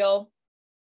betrayal,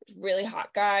 really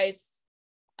hot guys,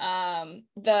 all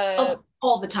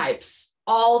the types,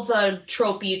 all the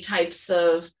tropey types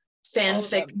of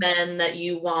fanfic men that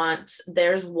you want.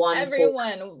 There's one.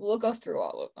 Everyone, we'll go through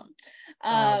all of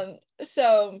them.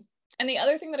 So, and the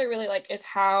other thing that I really like is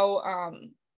how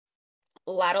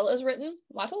Latil is written.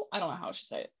 Latil? I don't know how I should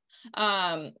say it.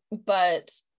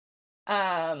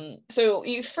 So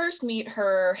you first meet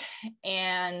her,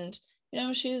 and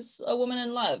she's a woman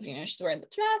in love. She's wearing the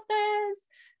dresses.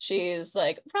 She's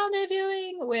like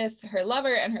rendezvousing with her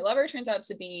lover, and her lover turns out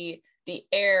to be the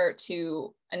heir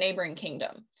to a neighboring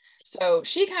kingdom. So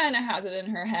she kind of has it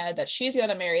in her head that she's going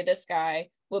to marry this guy,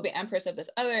 will be empress of this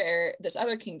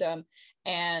other kingdom,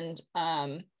 and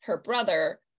her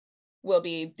brother will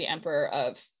be the emperor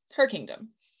of her kingdom.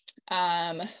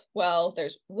 Well,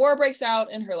 there's war breaks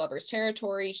out in her lover's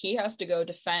territory. He has to go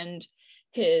defend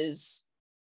his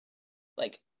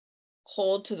like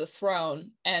hold to the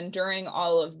throne. And during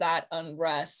all of that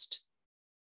unrest,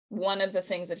 one of the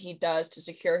things that he does to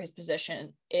secure his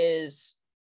position is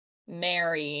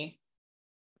marry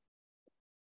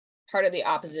part of the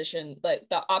opposition, like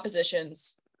the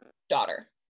opposition's daughter.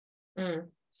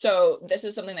 So this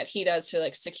is something that he does to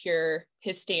like secure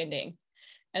his standing.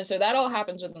 And so that all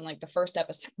happens within like the first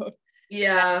episode.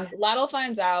 Yeah. Ladle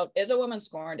finds out, is a woman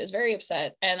scorned, is very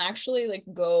upset, and actually like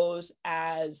goes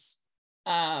as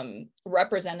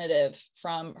representative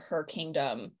from her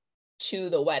kingdom to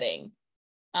the wedding,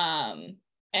 and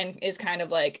is kind of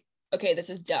like, okay, this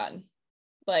is done.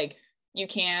 Like, you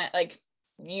can't, like,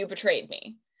 you betrayed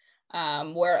me.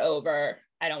 We're over.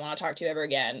 I don't want to talk to you ever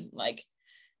again. Like,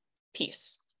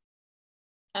 peace.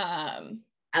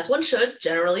 As one should,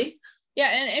 generally. Yeah,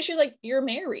 and she's like, you're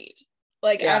married.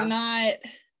 Like, Yeah.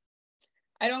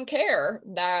 I don't care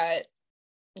that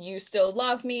you still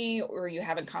love me, or you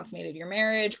haven't consummated your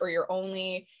marriage, or you're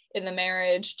only in the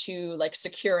marriage to like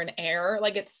secure an heir.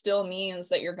 Like, it still means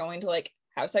that you're going to like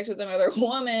have sex with another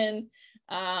woman,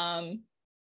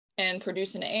 and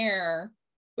produce an heir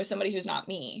with somebody who's not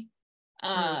me.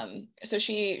 So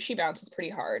she bounces pretty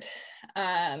hard.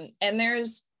 And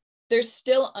there's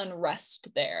still unrest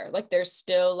there. Like, there's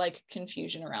still like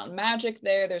confusion around magic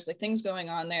there. There's like things going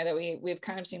on there that we've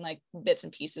kind of seen like bits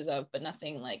and pieces of, but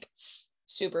nothing like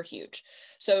super huge.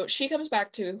 So she comes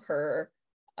back to her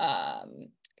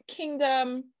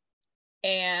kingdom,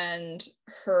 and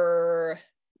her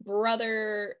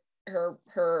brother,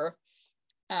 her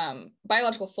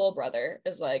biological full brother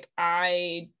is like,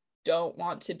 I don't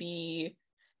want to be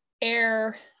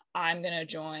heir. I'm gonna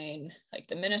join like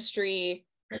the ministry.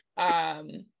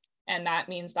 And that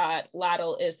means that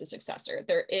Ladle is the successor.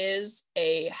 There is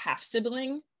a half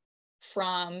sibling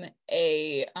from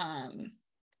a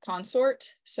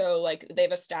consort. So like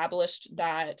they've established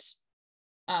that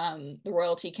the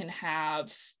royalty can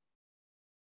have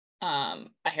a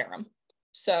harem.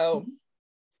 So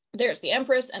there's the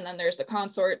empress, and then there's the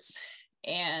consorts,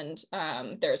 and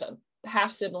there's a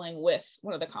half sibling with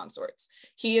one of the consorts.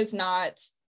 He is not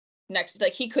next,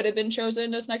 like he could have been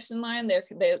chosen as next in line.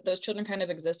 Those children kind of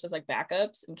exist as like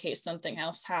backups in case something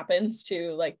else happens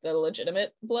to like the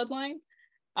legitimate bloodline.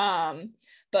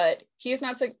 But he's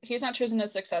not chosen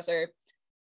as successor.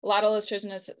 Ladle is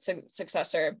chosen as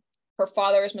successor. Her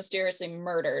father is mysteriously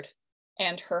murdered,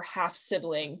 and her half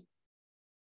sibling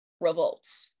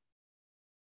revolts,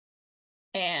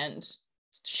 and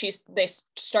they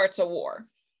starts a war.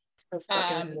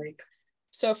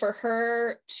 So for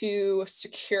her to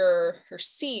secure her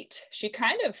seat, she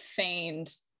kind of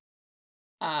feigned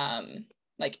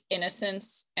like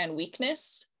innocence and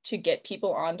weakness to get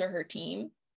people onto her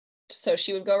team. So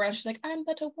she would go around, she's like, I'm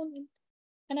but a woman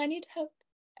and I need help.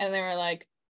 And they were like,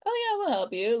 oh yeah, we'll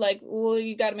help you. Like, well,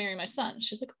 you got to marry my son.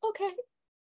 She's like, okay.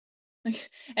 Like,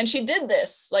 and she did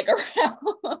this like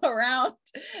around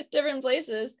different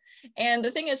places. And the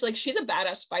thing is, like, she's a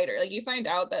badass fighter. Like, you find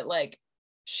out that like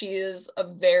she is a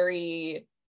very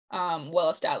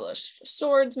well-established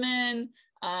swordsman.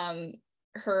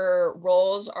 Her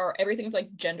roles are, everything's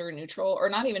like gender neutral, or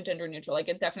not even gender neutral. Like,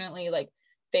 it definitely like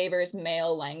favors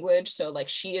male language. So like,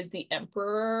 she is the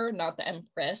emperor, not the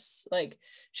empress. Like,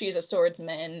 she's a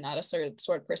swordsman, not a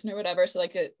sword person or whatever. So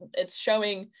like it's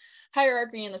showing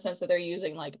hierarchy in the sense that they're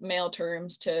using like male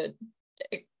terms to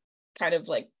kind of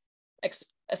like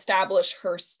establish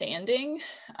her standing.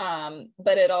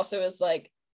 But it also is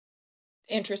like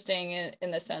interesting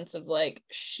in the sense of like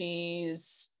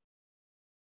she's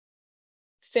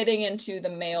fitting into the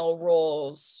male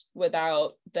roles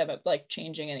without them like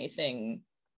changing anything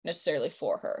necessarily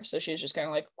for her. So she's just kind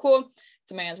of like, cool,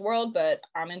 it's a man's world, but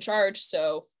I'm in charge,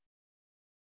 so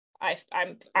I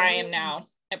am now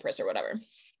empress or whatever,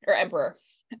 or emperor.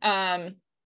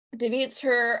 Defeats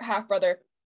her half brother,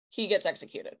 he gets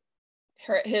executed.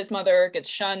 His mother gets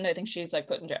shunned. I think she's like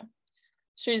put in jail.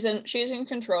 She's in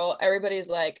control. Everybody's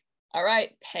like, all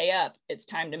right, pay up, it's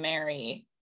time to marry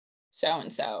so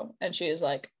and so. And she is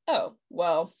like, oh,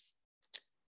 well,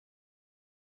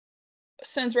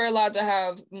 since we're allowed to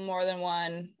have more than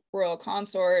one royal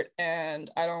consort and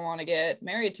I don't want to get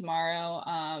married tomorrow,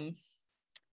 I'm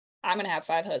gonna have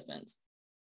 5 husbands.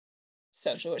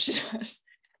 Essentially what she does.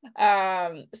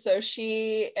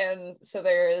 So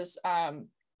there's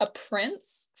a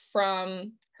prince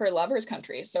from her lover's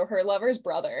country. So her lover's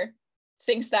brother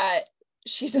thinks that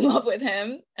she's in love with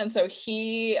him, and so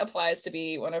he applies to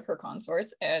be one of her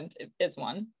consorts and is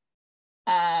one.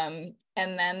 And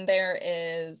then there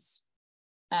is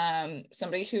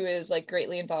somebody who is like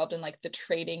greatly involved in like the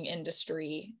trading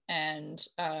industry and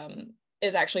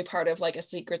is actually part of like a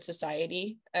secret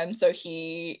society, and so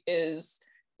he is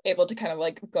able to kind of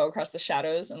like go across the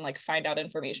shadows and like find out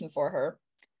information for her.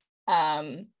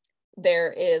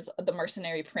 There is the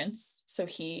mercenary prince, so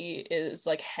he is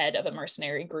like head of a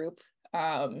mercenary group,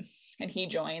 and he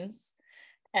joins.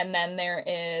 And then there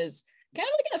is kind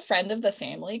of like a friend of the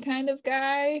family kind of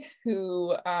guy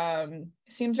who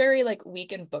seems very like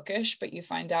weak and bookish, but you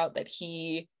find out that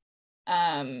he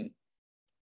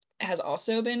has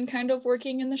also been kind of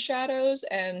working in the shadows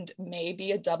and may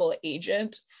be a double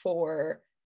agent for,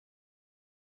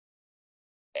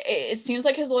 it seems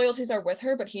like his loyalties are with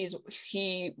her, but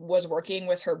he was working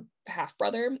with her half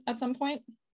brother at some point.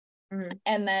 Mm-hmm.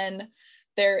 And then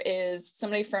there is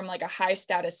somebody from like a high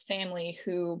status family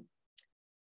who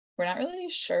we're not really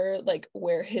sure like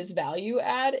where his value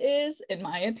add is. In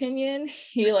my opinion,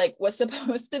 he like was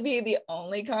supposed to be the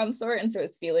only consort, and so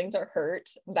his feelings are hurt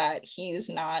that he's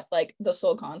not like the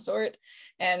sole consort,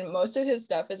 and most of his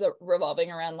stuff is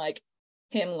revolving around like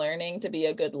him learning to be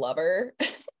a good lover.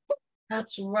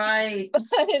 That's right. But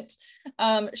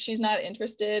she's not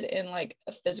interested in like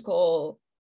a physical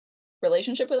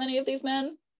relationship with any of these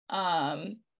men.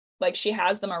 Like she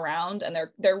has them around, and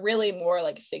they're really more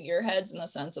like figureheads in the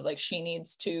sense of like she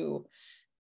needs to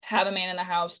have a man in the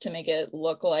house to make it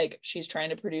look like she's trying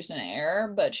to produce an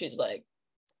heir, but she's like,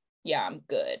 yeah, I'm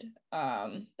good.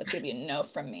 That's gonna be a no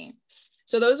from me.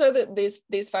 So those are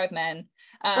these five men.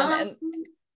 And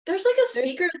there's like a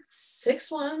secret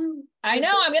sixth one. I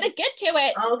know, I'm gonna get to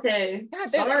it. Okay. God,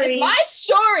 sorry. It's my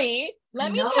story.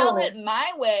 Let me tell it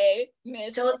my way,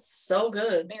 Miss. Tell it so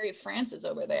good. Mary Frances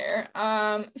over there.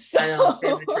 So I know,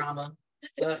 family drama.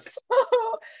 So,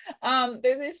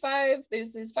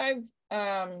 there's these five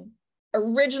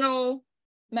original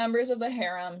members of the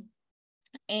harem,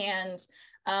 and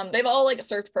they've all like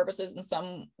served purposes in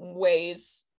some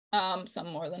ways, some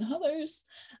more than others.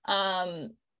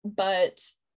 But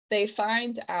they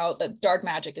find out that dark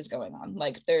magic is going on.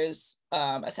 Like there's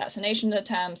assassination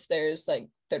attempts. There's like,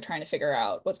 they're trying to figure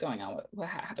out what's going on, what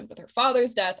happened with her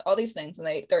father's death, all these things.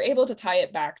 And they're able to tie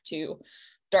it back to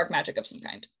dark magic of some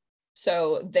kind.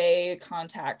 So they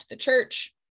contact the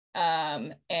church,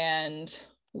 and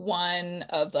one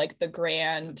of like the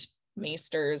grand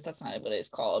maesters, that's not what it's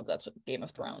called, that's what Game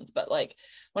of Thrones, but like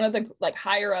one of the like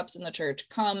higher ups in the church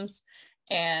comes,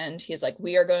 and he's like,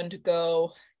 we are going to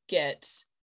go get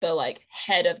the like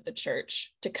head of the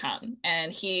church to come.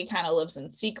 And he kind of lives in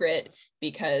secret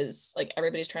because like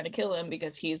everybody's trying to kill him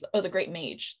because he's the great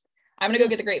mage. I'm gonna go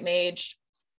get the great mage,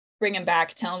 bring him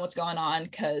back, tell him what's going on,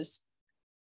 because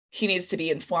he needs to be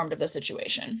informed of the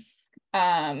situation.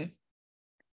 The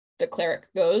cleric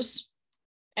goes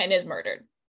and is murdered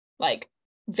like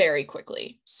very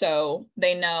quickly. So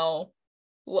they know,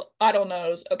 Otto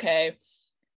knows, okay,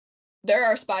 there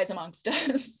are spies amongst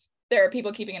us. There are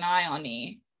people keeping an eye on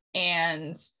me,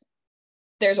 and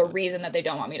there's a reason that they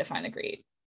don't want me to find the great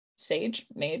sage,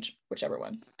 mage, whichever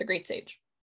one, the great sage.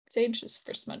 Sage is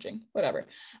for smudging, whatever.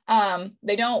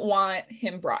 They don't want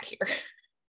him brought here.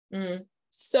 Mm.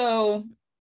 So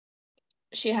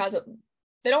they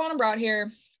don't want him brought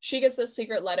here. She gets this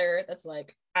secret letter that's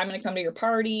like, I'm gonna come to your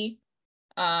party.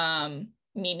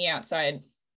 Meet me outside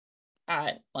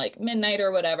at like midnight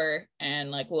or whatever,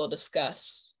 and like we'll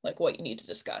discuss like what you need to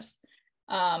discuss.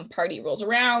 Party rolls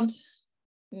around,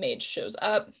 mage shows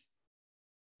up.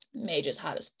 Mage is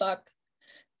hot as fuck,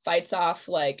 fights off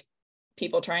like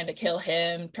people trying to kill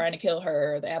him, trying to kill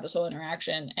her. They have this whole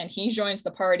interaction, and he joins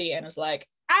the party and is like,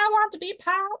 I want to be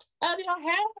part of your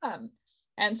harem.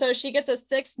 And so she gets a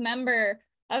sixth member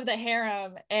of the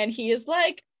harem, and he is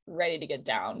like ready to get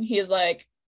down. He is like,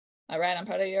 all right, I'm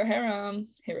part of your harem.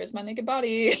 Here is my naked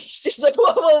body. She's like,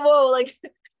 whoa, whoa, whoa. Like,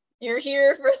 you're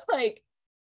here for like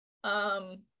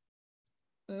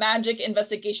magic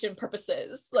investigation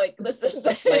purposes. Like, this is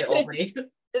only.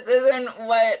 This isn't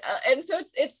what and so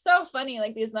it's so funny,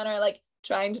 like these men are like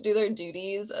trying to do their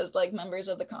duties as like members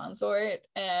of the consort,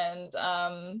 and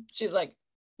she's like,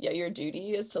 yeah, your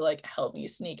duty is to like help me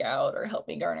sneak out or help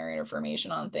me garner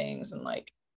information on things, and like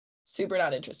super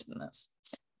not interested in this.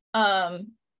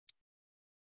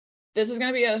 This is going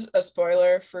to be a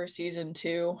spoiler for season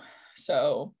 2,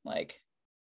 so like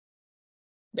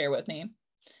bear with me.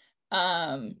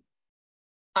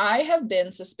 I have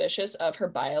been suspicious of her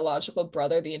biological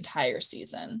brother the entire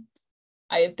season.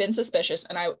 I have been suspicious,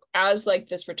 and as like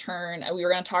this return, I was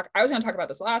going to talk about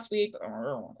this last week, but I'm going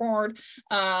to record.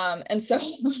 And so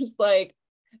I was like,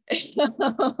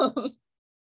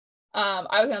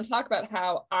 I was going to talk about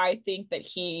how I think that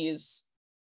he's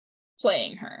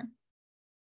playing her.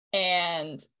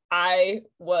 And I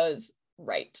was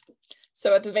right.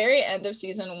 So at the very end of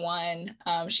season 1,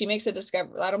 she makes a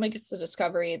discovery. That'll make it a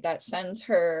discovery that sends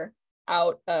her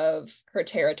out of her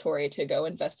territory to go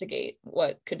investigate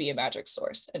what could be a magic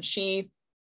source. And she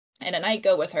and a knight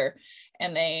go with her,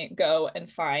 and they go and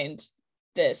find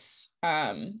this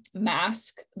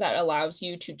mask that allows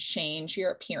you to change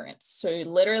your appearance. So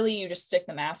literally you just stick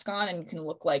the mask on and you can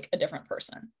look like a different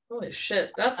person. Holy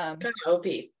shit, that's kind of OP.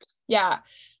 Yeah.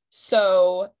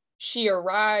 So she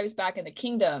arrives back in the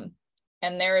kingdom,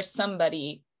 and there is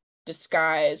somebody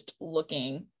disguised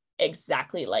looking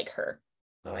exactly like her.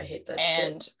 Oh, I hate that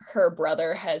and shit. Her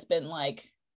brother has been like,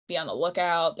 be on the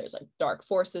lookout. There's like dark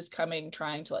forces coming,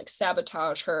 trying to like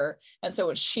sabotage her. And so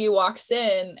when she walks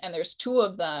in and there's 2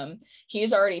 of them,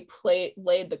 he's already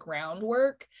laid the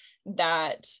groundwork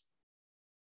that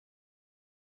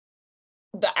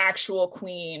the actual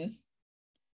queen,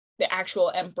 the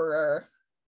actual emperor,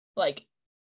 like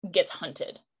gets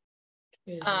hunted.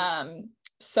 Jesus.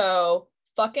 So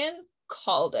fucking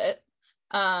called it.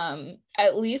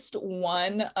 At least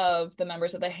one of the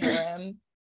members of the harem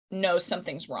knows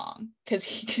something's wrong, because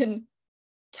he can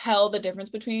tell the difference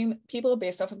between people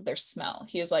based off of their smell.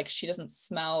 He is like, she doesn't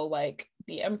smell like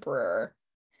the emperor.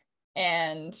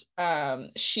 And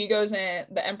she goes in,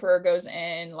 the emperor goes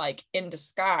in like in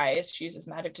disguise. She uses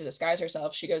magic to disguise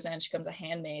herself. She goes in, she becomes a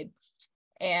handmaid.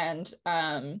 And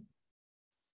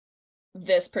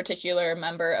this particular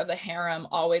member of the harem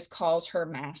always calls her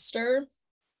master.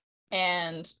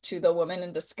 And to the woman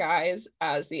in disguise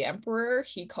as the emperor,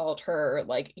 he called her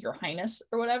like your highness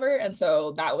or whatever. And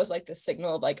so that was like the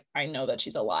signal of like, I know that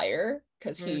she's a liar,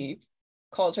 because he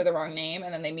calls her the wrong name.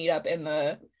 And then they meet up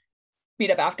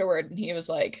afterward, and he was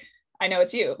like, I know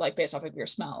it's you, like based off of your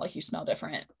smell, like you smell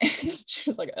different. She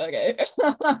was like, okay.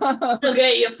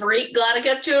 Okay, you freak, glad I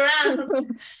kept you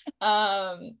around.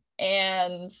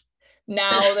 And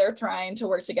now they're trying to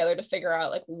work together to figure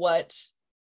out like what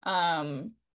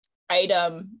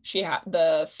item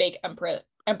the fake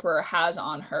emperor has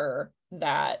on her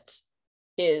that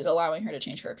is allowing her to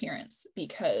change her appearance,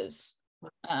 because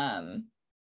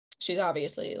she's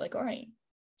obviously like lying.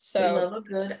 So we love a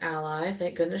good ally.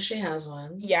 Thank goodness she has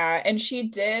one. Yeah, and she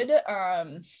did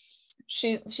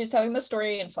she's telling the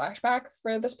story in flashback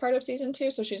for this part of season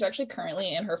 2. So she's actually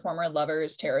currently in her former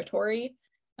lover's territory,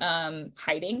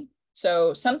 hiding.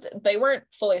 So they weren't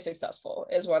fully successful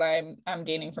is what I'm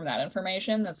gaining from that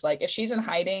information. That's like, if she's in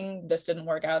hiding, this didn't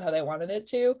work out how they wanted it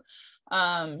to.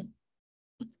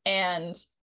 And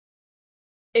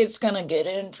it's gonna get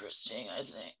interesting, I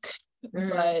think.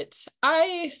 But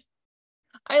I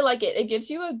like it. It gives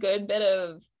you a good bit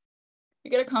of,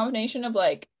 you get a combination of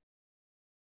like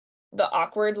the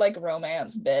awkward like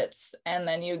romance bits, and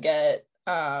then you get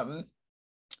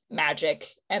magic,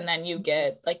 and then you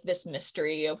get like this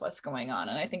mystery of what's going on.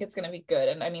 And I think it's going to be good.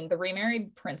 And I mean, the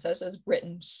remarried princess is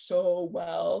written so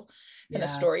well, and the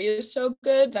story is so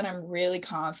good that I'm really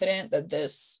confident that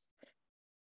this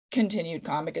continued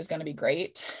comic is going to be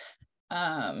great.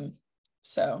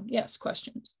 So yes,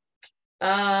 questions.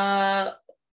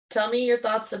 Tell me your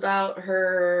thoughts about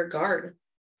her guard.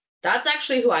 That's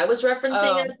actually who I was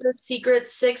referencing as the secret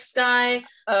 6th guy,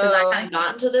 because I hadn't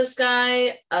gotten to this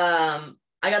guy.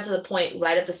 I got to the point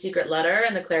right at the secret letter,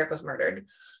 and the cleric was murdered.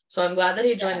 So I'm glad that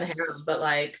he joined the harem. But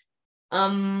like,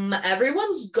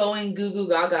 everyone's going goo goo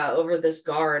gaga over this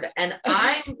guard, and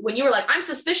when you were like, I'm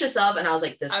suspicious of, and I was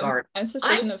like, this guard. I'm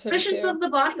suspicious of the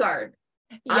bodyguard.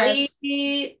 Yes.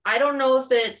 I don't know if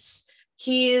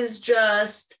he is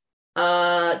just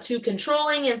too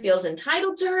controlling and feels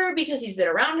entitled to her because he's been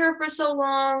around her for so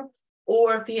long,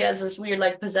 or if he has this weird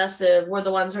like possessive, we're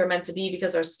the ones who are meant to be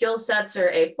because our skill sets are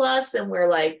A+ and we're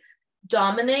like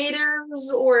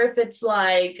dominators, or if it's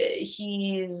like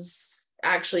he's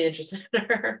actually interested in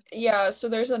her. Yeah, so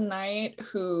there's a knight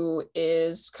who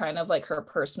is kind of like her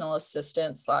personal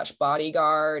assistant /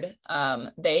 bodyguard.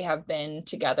 They have been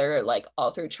together like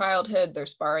all through childhood. They're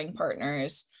sparring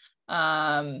partners.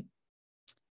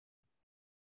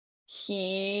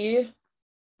 He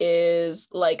is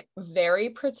like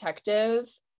very protective,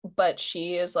 but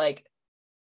she is like,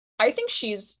 I think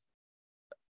she's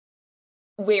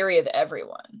wary of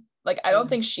everyone. Like, I don't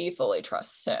think she fully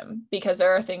trusts him, because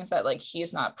there are things that like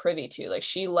he's not privy to. Like,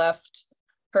 she left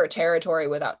her territory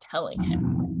without telling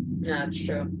him. That's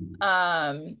true.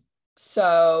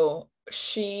 So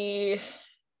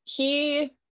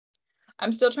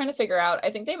I'm still trying to figure out.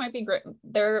 I think they might be great.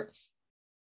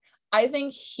 I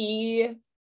think he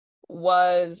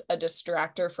was a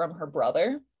distractor from her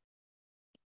brother.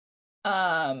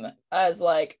 as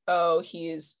like, oh,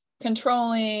 he's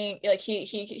controlling, like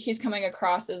he's coming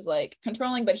across as like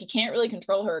controlling, but he can't really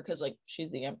control her because like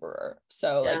she's the emperor.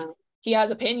 So like he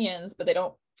has opinions, but they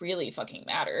don't really fucking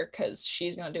matter because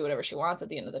she's gonna do whatever she wants at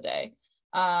the end of the day.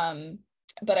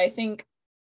 But I think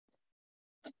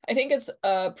it's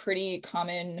a pretty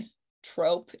common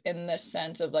trope in this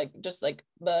sense of like just like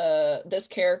this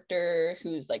character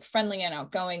who's like friendly and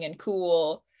outgoing and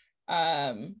cool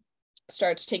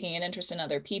starts taking an interest in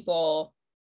other people.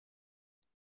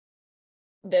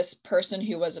 This person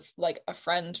who was like a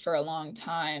friend for a long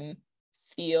time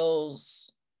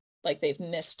feels like they've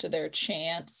missed their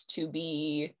chance to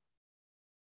be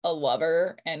a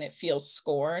lover, and it feels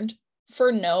scorned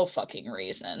for no fucking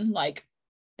reason. Like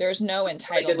there's no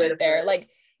entitlement there. Like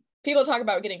people talk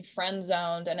about getting friend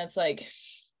zoned, and it's like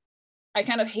I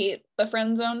kind of hate the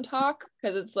friend zone talk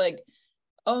because it's like,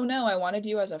 oh no, I wanted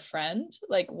you as a friend.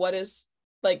 Like what is,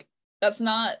 like, that's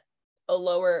not a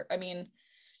lower, I mean,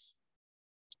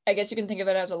 I guess you can think of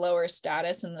it as a lower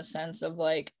status in the sense of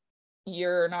like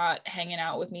you're not hanging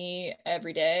out with me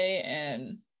every day,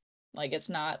 and like it's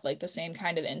not like the same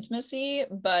kind of intimacy.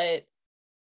 But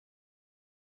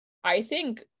I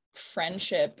think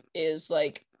friendship is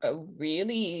like a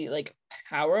really like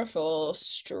powerful,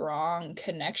 strong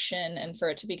connection, and for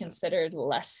it to be considered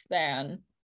less than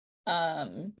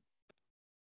a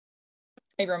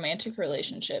romantic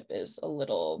relationship is a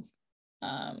little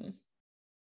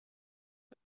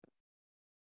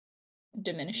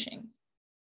diminishing.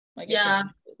 Like yeah,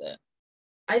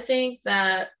 I think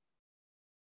that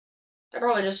it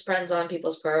probably just depends on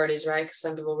people's priorities, right? Because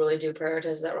some people really do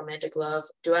prioritize that romantic love.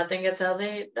 Do I think it's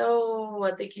healthy? No,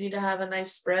 I think you need to have a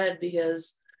nice spread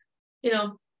because, you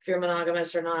know, if you're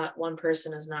monogamous or not, one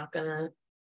person is not gonna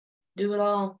do it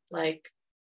all. Like,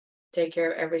 take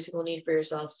care of every single need for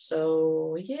yourself.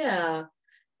 So yeah,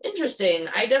 interesting.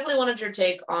 I definitely wanted your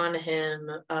take on him.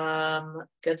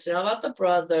 Good to know about the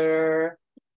brother.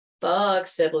 Fuck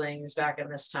siblings back in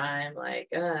this time. Like,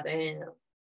 god damn.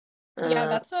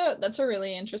 Yeah, that's a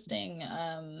really interesting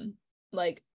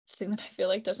like thing that I feel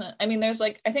like doesn't, I mean, there's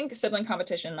like, I think sibling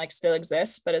competition like still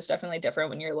exists, but it's definitely different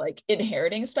when you're like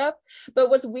inheriting stuff. But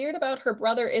what's weird about her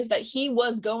brother is that he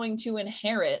was going to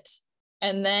inherit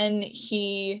and then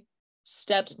he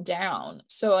stepped down.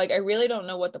 So like I really don't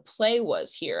know what the play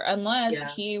was here,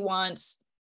 unless he wants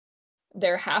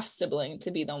their half sibling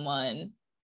to be the one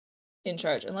in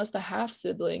charge, unless the half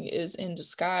sibling is in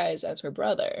disguise as her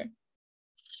brother.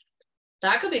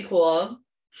 That could be cool.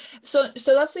 So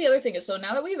that's the other thing is, so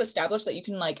now that we've established that you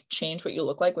can like change what you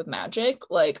look like with magic,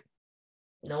 like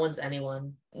no one's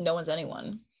anyone.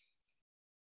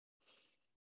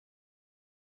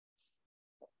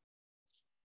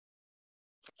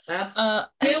 That's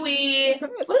scary.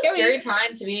 What a scary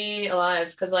time to be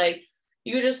alive, because like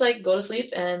you could just like go to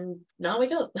sleep and not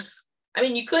wake up. I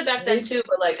mean, you could back then too,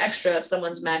 but like extra if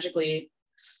someone's magically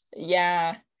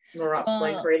like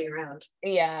parading around.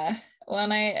 Yeah. Well,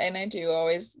 and I do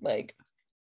always like,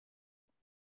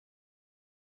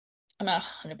 I'm not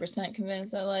 100%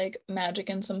 convinced that like magic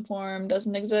in some form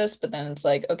doesn't exist, but then it's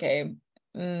like, okay,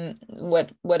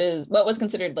 what was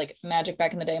considered like magic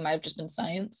back in the day might have just been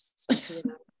science.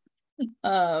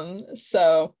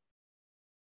 So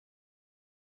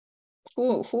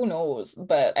who knows?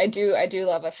 But I do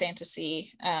love a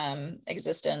fantasy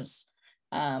existence.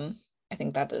 I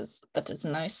think that is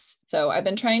nice. So I've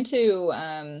been trying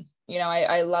to you know,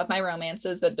 I love my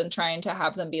romances, but been trying to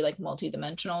have them be like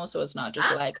multi-dimensional, so it's not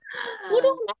just like who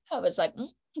do I love? It's like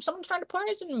someone's trying to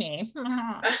poison me. And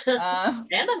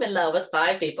I'm in love with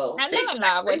 5 people. And I'm in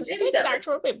love with 6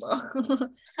 actual people.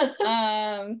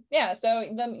 Yeah, so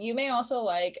you may also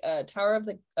like Tower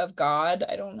of God.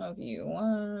 I don't know if you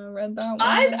read that one.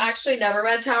 I've actually never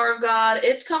read Tower of God.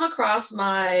 It's come across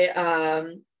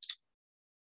my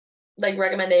like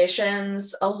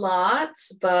recommendations a lot,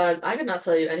 but I could not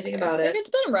tell you anything about it.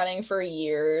 It's been running for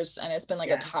years, and it's been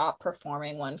like a top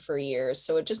performing one for years,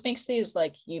 so it just makes these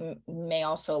like you may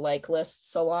also like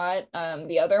lists a lot.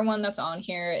 The other one that's on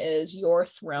here is Your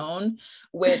Throne,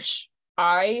 which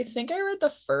I think I read the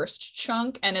first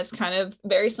chunk, and it's kind of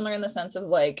very similar in the sense of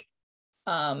like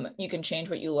you can change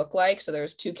what you look like, so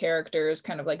there's 2 characters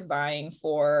kind of like vying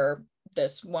for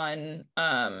this one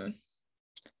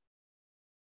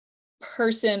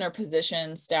person or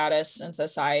position status in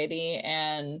society,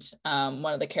 and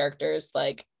one of the characters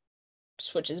like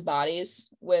switches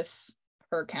bodies with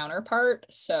her counterpart.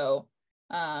 So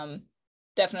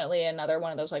definitely another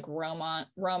one of those like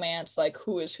romance like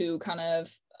who is who kind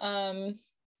of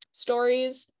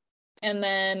stories. And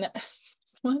then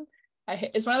this one,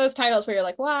 it's one of those titles where you're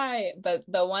like, why? But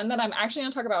the one that I'm actually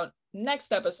going to talk about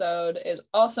next episode is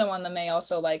also on the May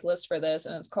Also Like list for this,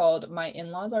 and it's called My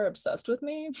In-Laws Are Obsessed with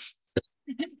Me.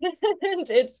 And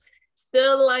it's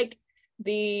still like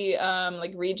the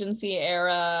like Regency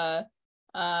era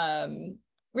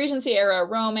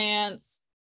romance.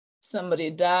 Somebody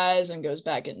dies and goes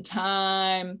back in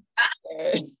time.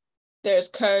 There's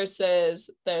curses,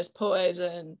 there's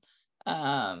poison.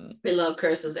 We love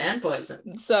curses and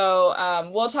poison. So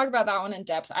we'll talk about that one in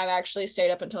depth. I've actually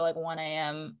stayed up until like 1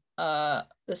 a.m.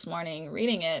 This morning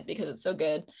reading it because it's so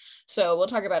good. So we'll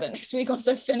talk about it next week once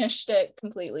I've finished it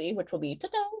completely, which will be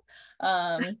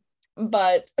today.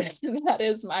 But that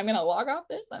is I'm gonna log off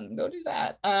this and go do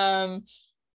that.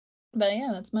 But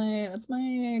yeah, that's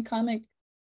my comic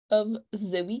of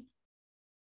Zoe.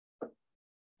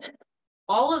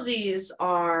 All of these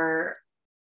are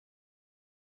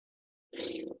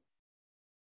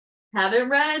haven't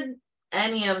read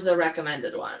any of the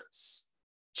recommended ones.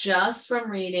 Just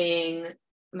from reading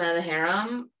Men of the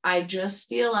Harem, I just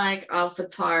feel like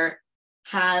Alphatart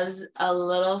has a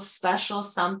little special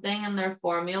something in their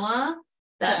formula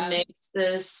that makes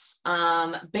this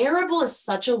bearable is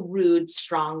such a rude,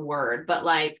 strong word, but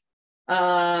like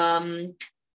it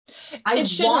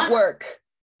shouldn't work.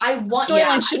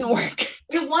 Storyline shouldn't work.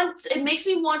 It makes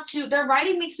me want to, their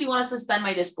writing makes me want to suspend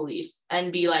my disbelief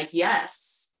and be like,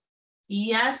 yes,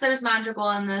 there's magical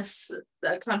in this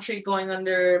country going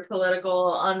under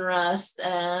political unrest,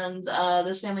 and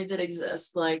this family did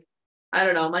exist. Like, I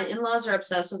don't know, my in-laws are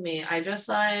obsessed with me. I just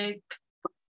like,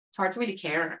 it's hard for me to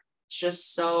care. It's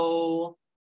just so,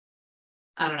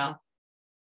 I don't know.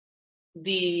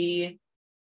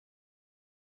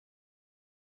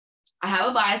 I have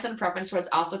a bias and preference towards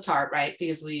Alphatart, right?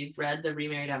 Because we've read The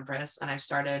Remarried Empress and I've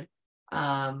started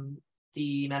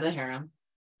the Men of the Harem.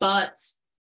 But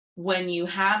when you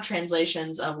have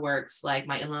translations of works like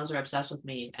My In-Laws Are Obsessed with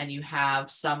Me, and you have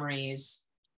summaries,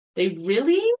 they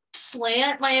really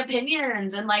slant my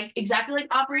opinions, and like exactly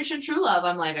like Operation True Love,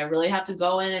 I'm like, I really have to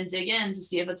go in and dig in to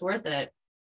see if it's worth it.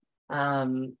 Yeah,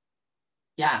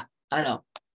 I don't know.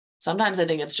 Sometimes I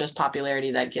think it's just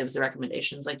popularity that gives the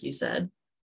recommendations, like you said.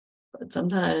 But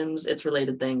sometimes it's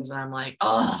related things, and I'm like,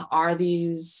 oh, are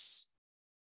these?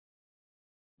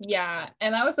 Yeah,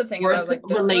 and that was the thing. I was like,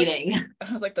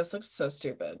 this looks so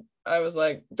stupid. I was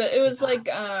like, it was like,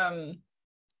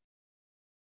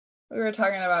 we were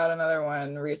talking about another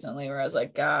one recently where I was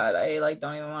like, God, I like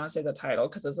don't even want to say the title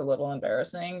because it's a little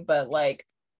embarrassing, but like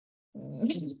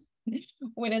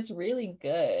when it's really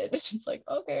good, it's like,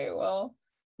 okay, well.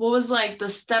 What was like the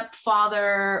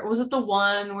stepfather? Was it the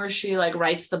one where she like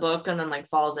writes the book and then like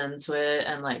falls into it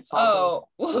and like falls?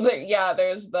 Well,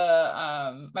 there's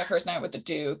the My First Night with the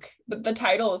Duke, but the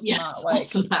title is not like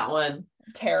also that one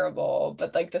terrible,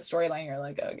 but like the storyline, you're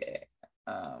like, okay,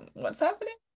 what's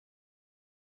happening?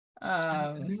 I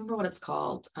don't remember what it's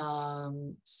called.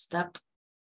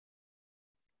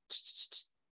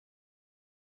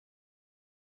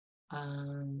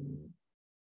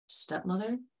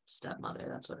 Stepmother,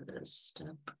 that's what it is.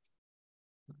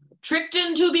 Tricked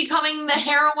into becoming the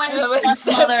heroine's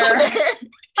stepmother.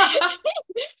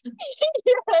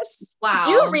 Yes. Wow.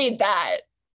 You read that,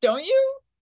 don't you?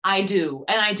 I do,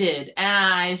 and I did, and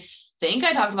I think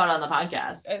I talked about it on the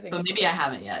podcast, but maybe I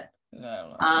haven't yet.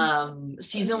 No.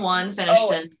 Season 1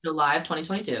 finished in July of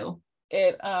 2022.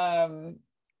 It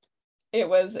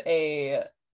was a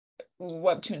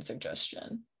webtoon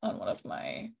suggestion on one of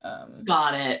my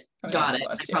got it. I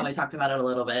probably talked about it a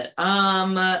little bit.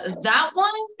 That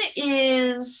one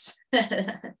is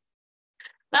that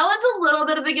one's a little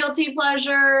bit of a guilty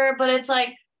pleasure, but it's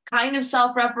like kind of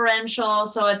self-referential,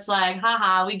 so it's like,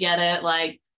 haha, we get it.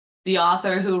 Like the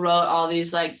author who wrote all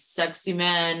these like sexy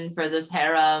men for this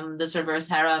harem, this reverse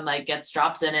harem, like gets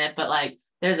dropped in it, but like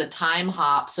there's a time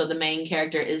hop, so the main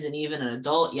character isn't even an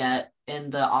adult yet in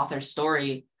the author's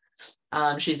story.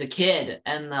 She's a kid,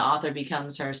 and the author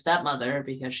becomes her stepmother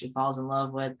because she falls in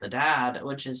love with the dad,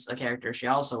 which is a character she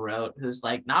also wrote, who's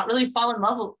like not really fall in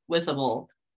love withable.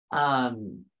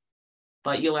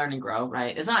 But you learn and grow,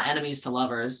 right? It's not enemies to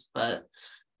lovers, but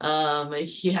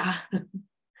yeah.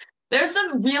 There's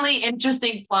some really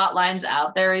interesting plot lines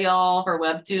out there, y'all, for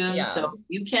webtoons. So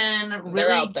you can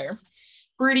really out there.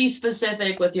 Pretty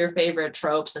specific with your favorite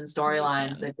tropes and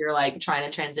storylines if you're like trying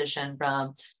to transition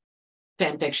from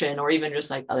fan fiction or even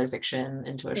just like other fiction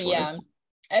into a short. Yeah.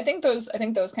 I think those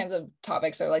kinds of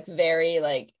topics are like very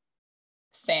like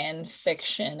fan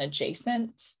fiction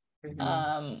adjacent.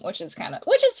 Which is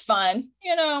fun,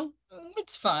 you know,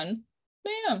 it's fun.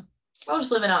 But yeah. We're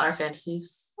just living out our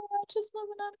fantasies.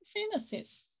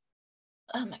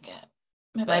 Oh my God.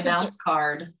 My bounce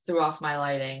card threw off my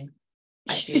lighting.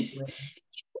 I see.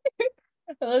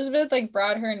 Elizabeth like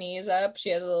brought her knees up. She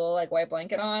has a little like white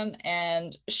blanket on,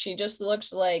 and she just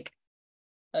looked like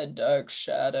a dark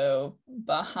shadow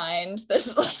behind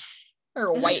this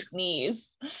her white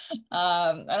knees.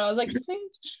 And I was like,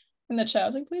 please, in the chat, I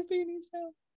was like, please put your knees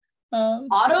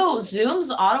down.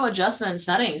 Zoom's auto adjustment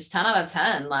settings, 10 out of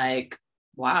 10. Like,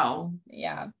 wow.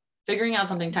 Yeah. Figuring out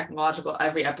something technological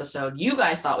every episode. You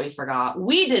guys thought we forgot.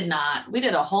 We did not. We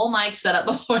did a whole mic setup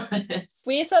before this.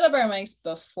 We set up our mics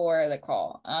before the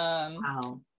call.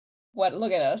 Wow. What?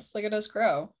 Look at us. Look at us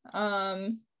grow.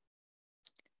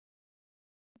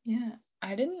 Yeah,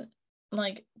 I didn't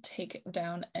like take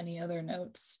down any other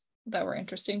notes that were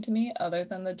interesting to me other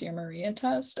than the Dear Maria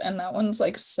test, and that one's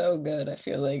like so good. I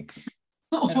feel like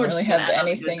I don't really have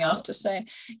anything else to say.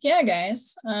 Yeah,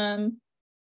 guys.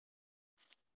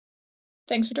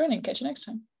 Thanks for joining. Catch you next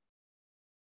time.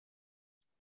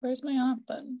 Where's my off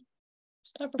button?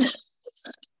 Stop recording.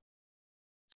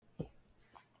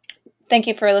 Thank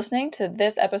you for listening to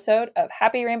this episode of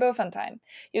Happy Rainbow Fun Time.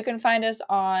 You can find us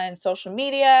on social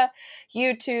media,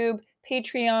 YouTube,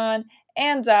 Patreon,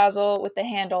 and Zazzle with the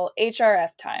handle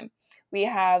HRF Time. We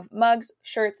have mugs,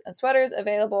 shirts, and sweaters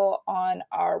available on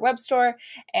our web store,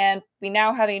 and we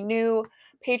now have a new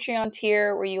Patreon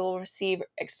tier where you will receive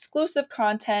exclusive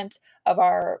content of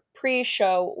our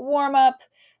pre-show warm-up,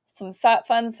 some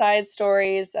fun side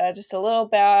stories, just a little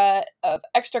bit of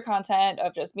extra content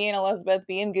of just me and Elizabeth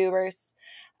being goobers.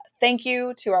 Thank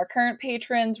you to our current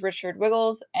patrons, Richard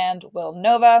Wiggles and Will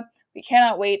Nova. We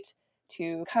cannot wait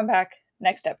to come back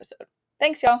next episode.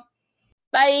 Thanks, y'all.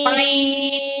 Bye.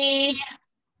 Bye.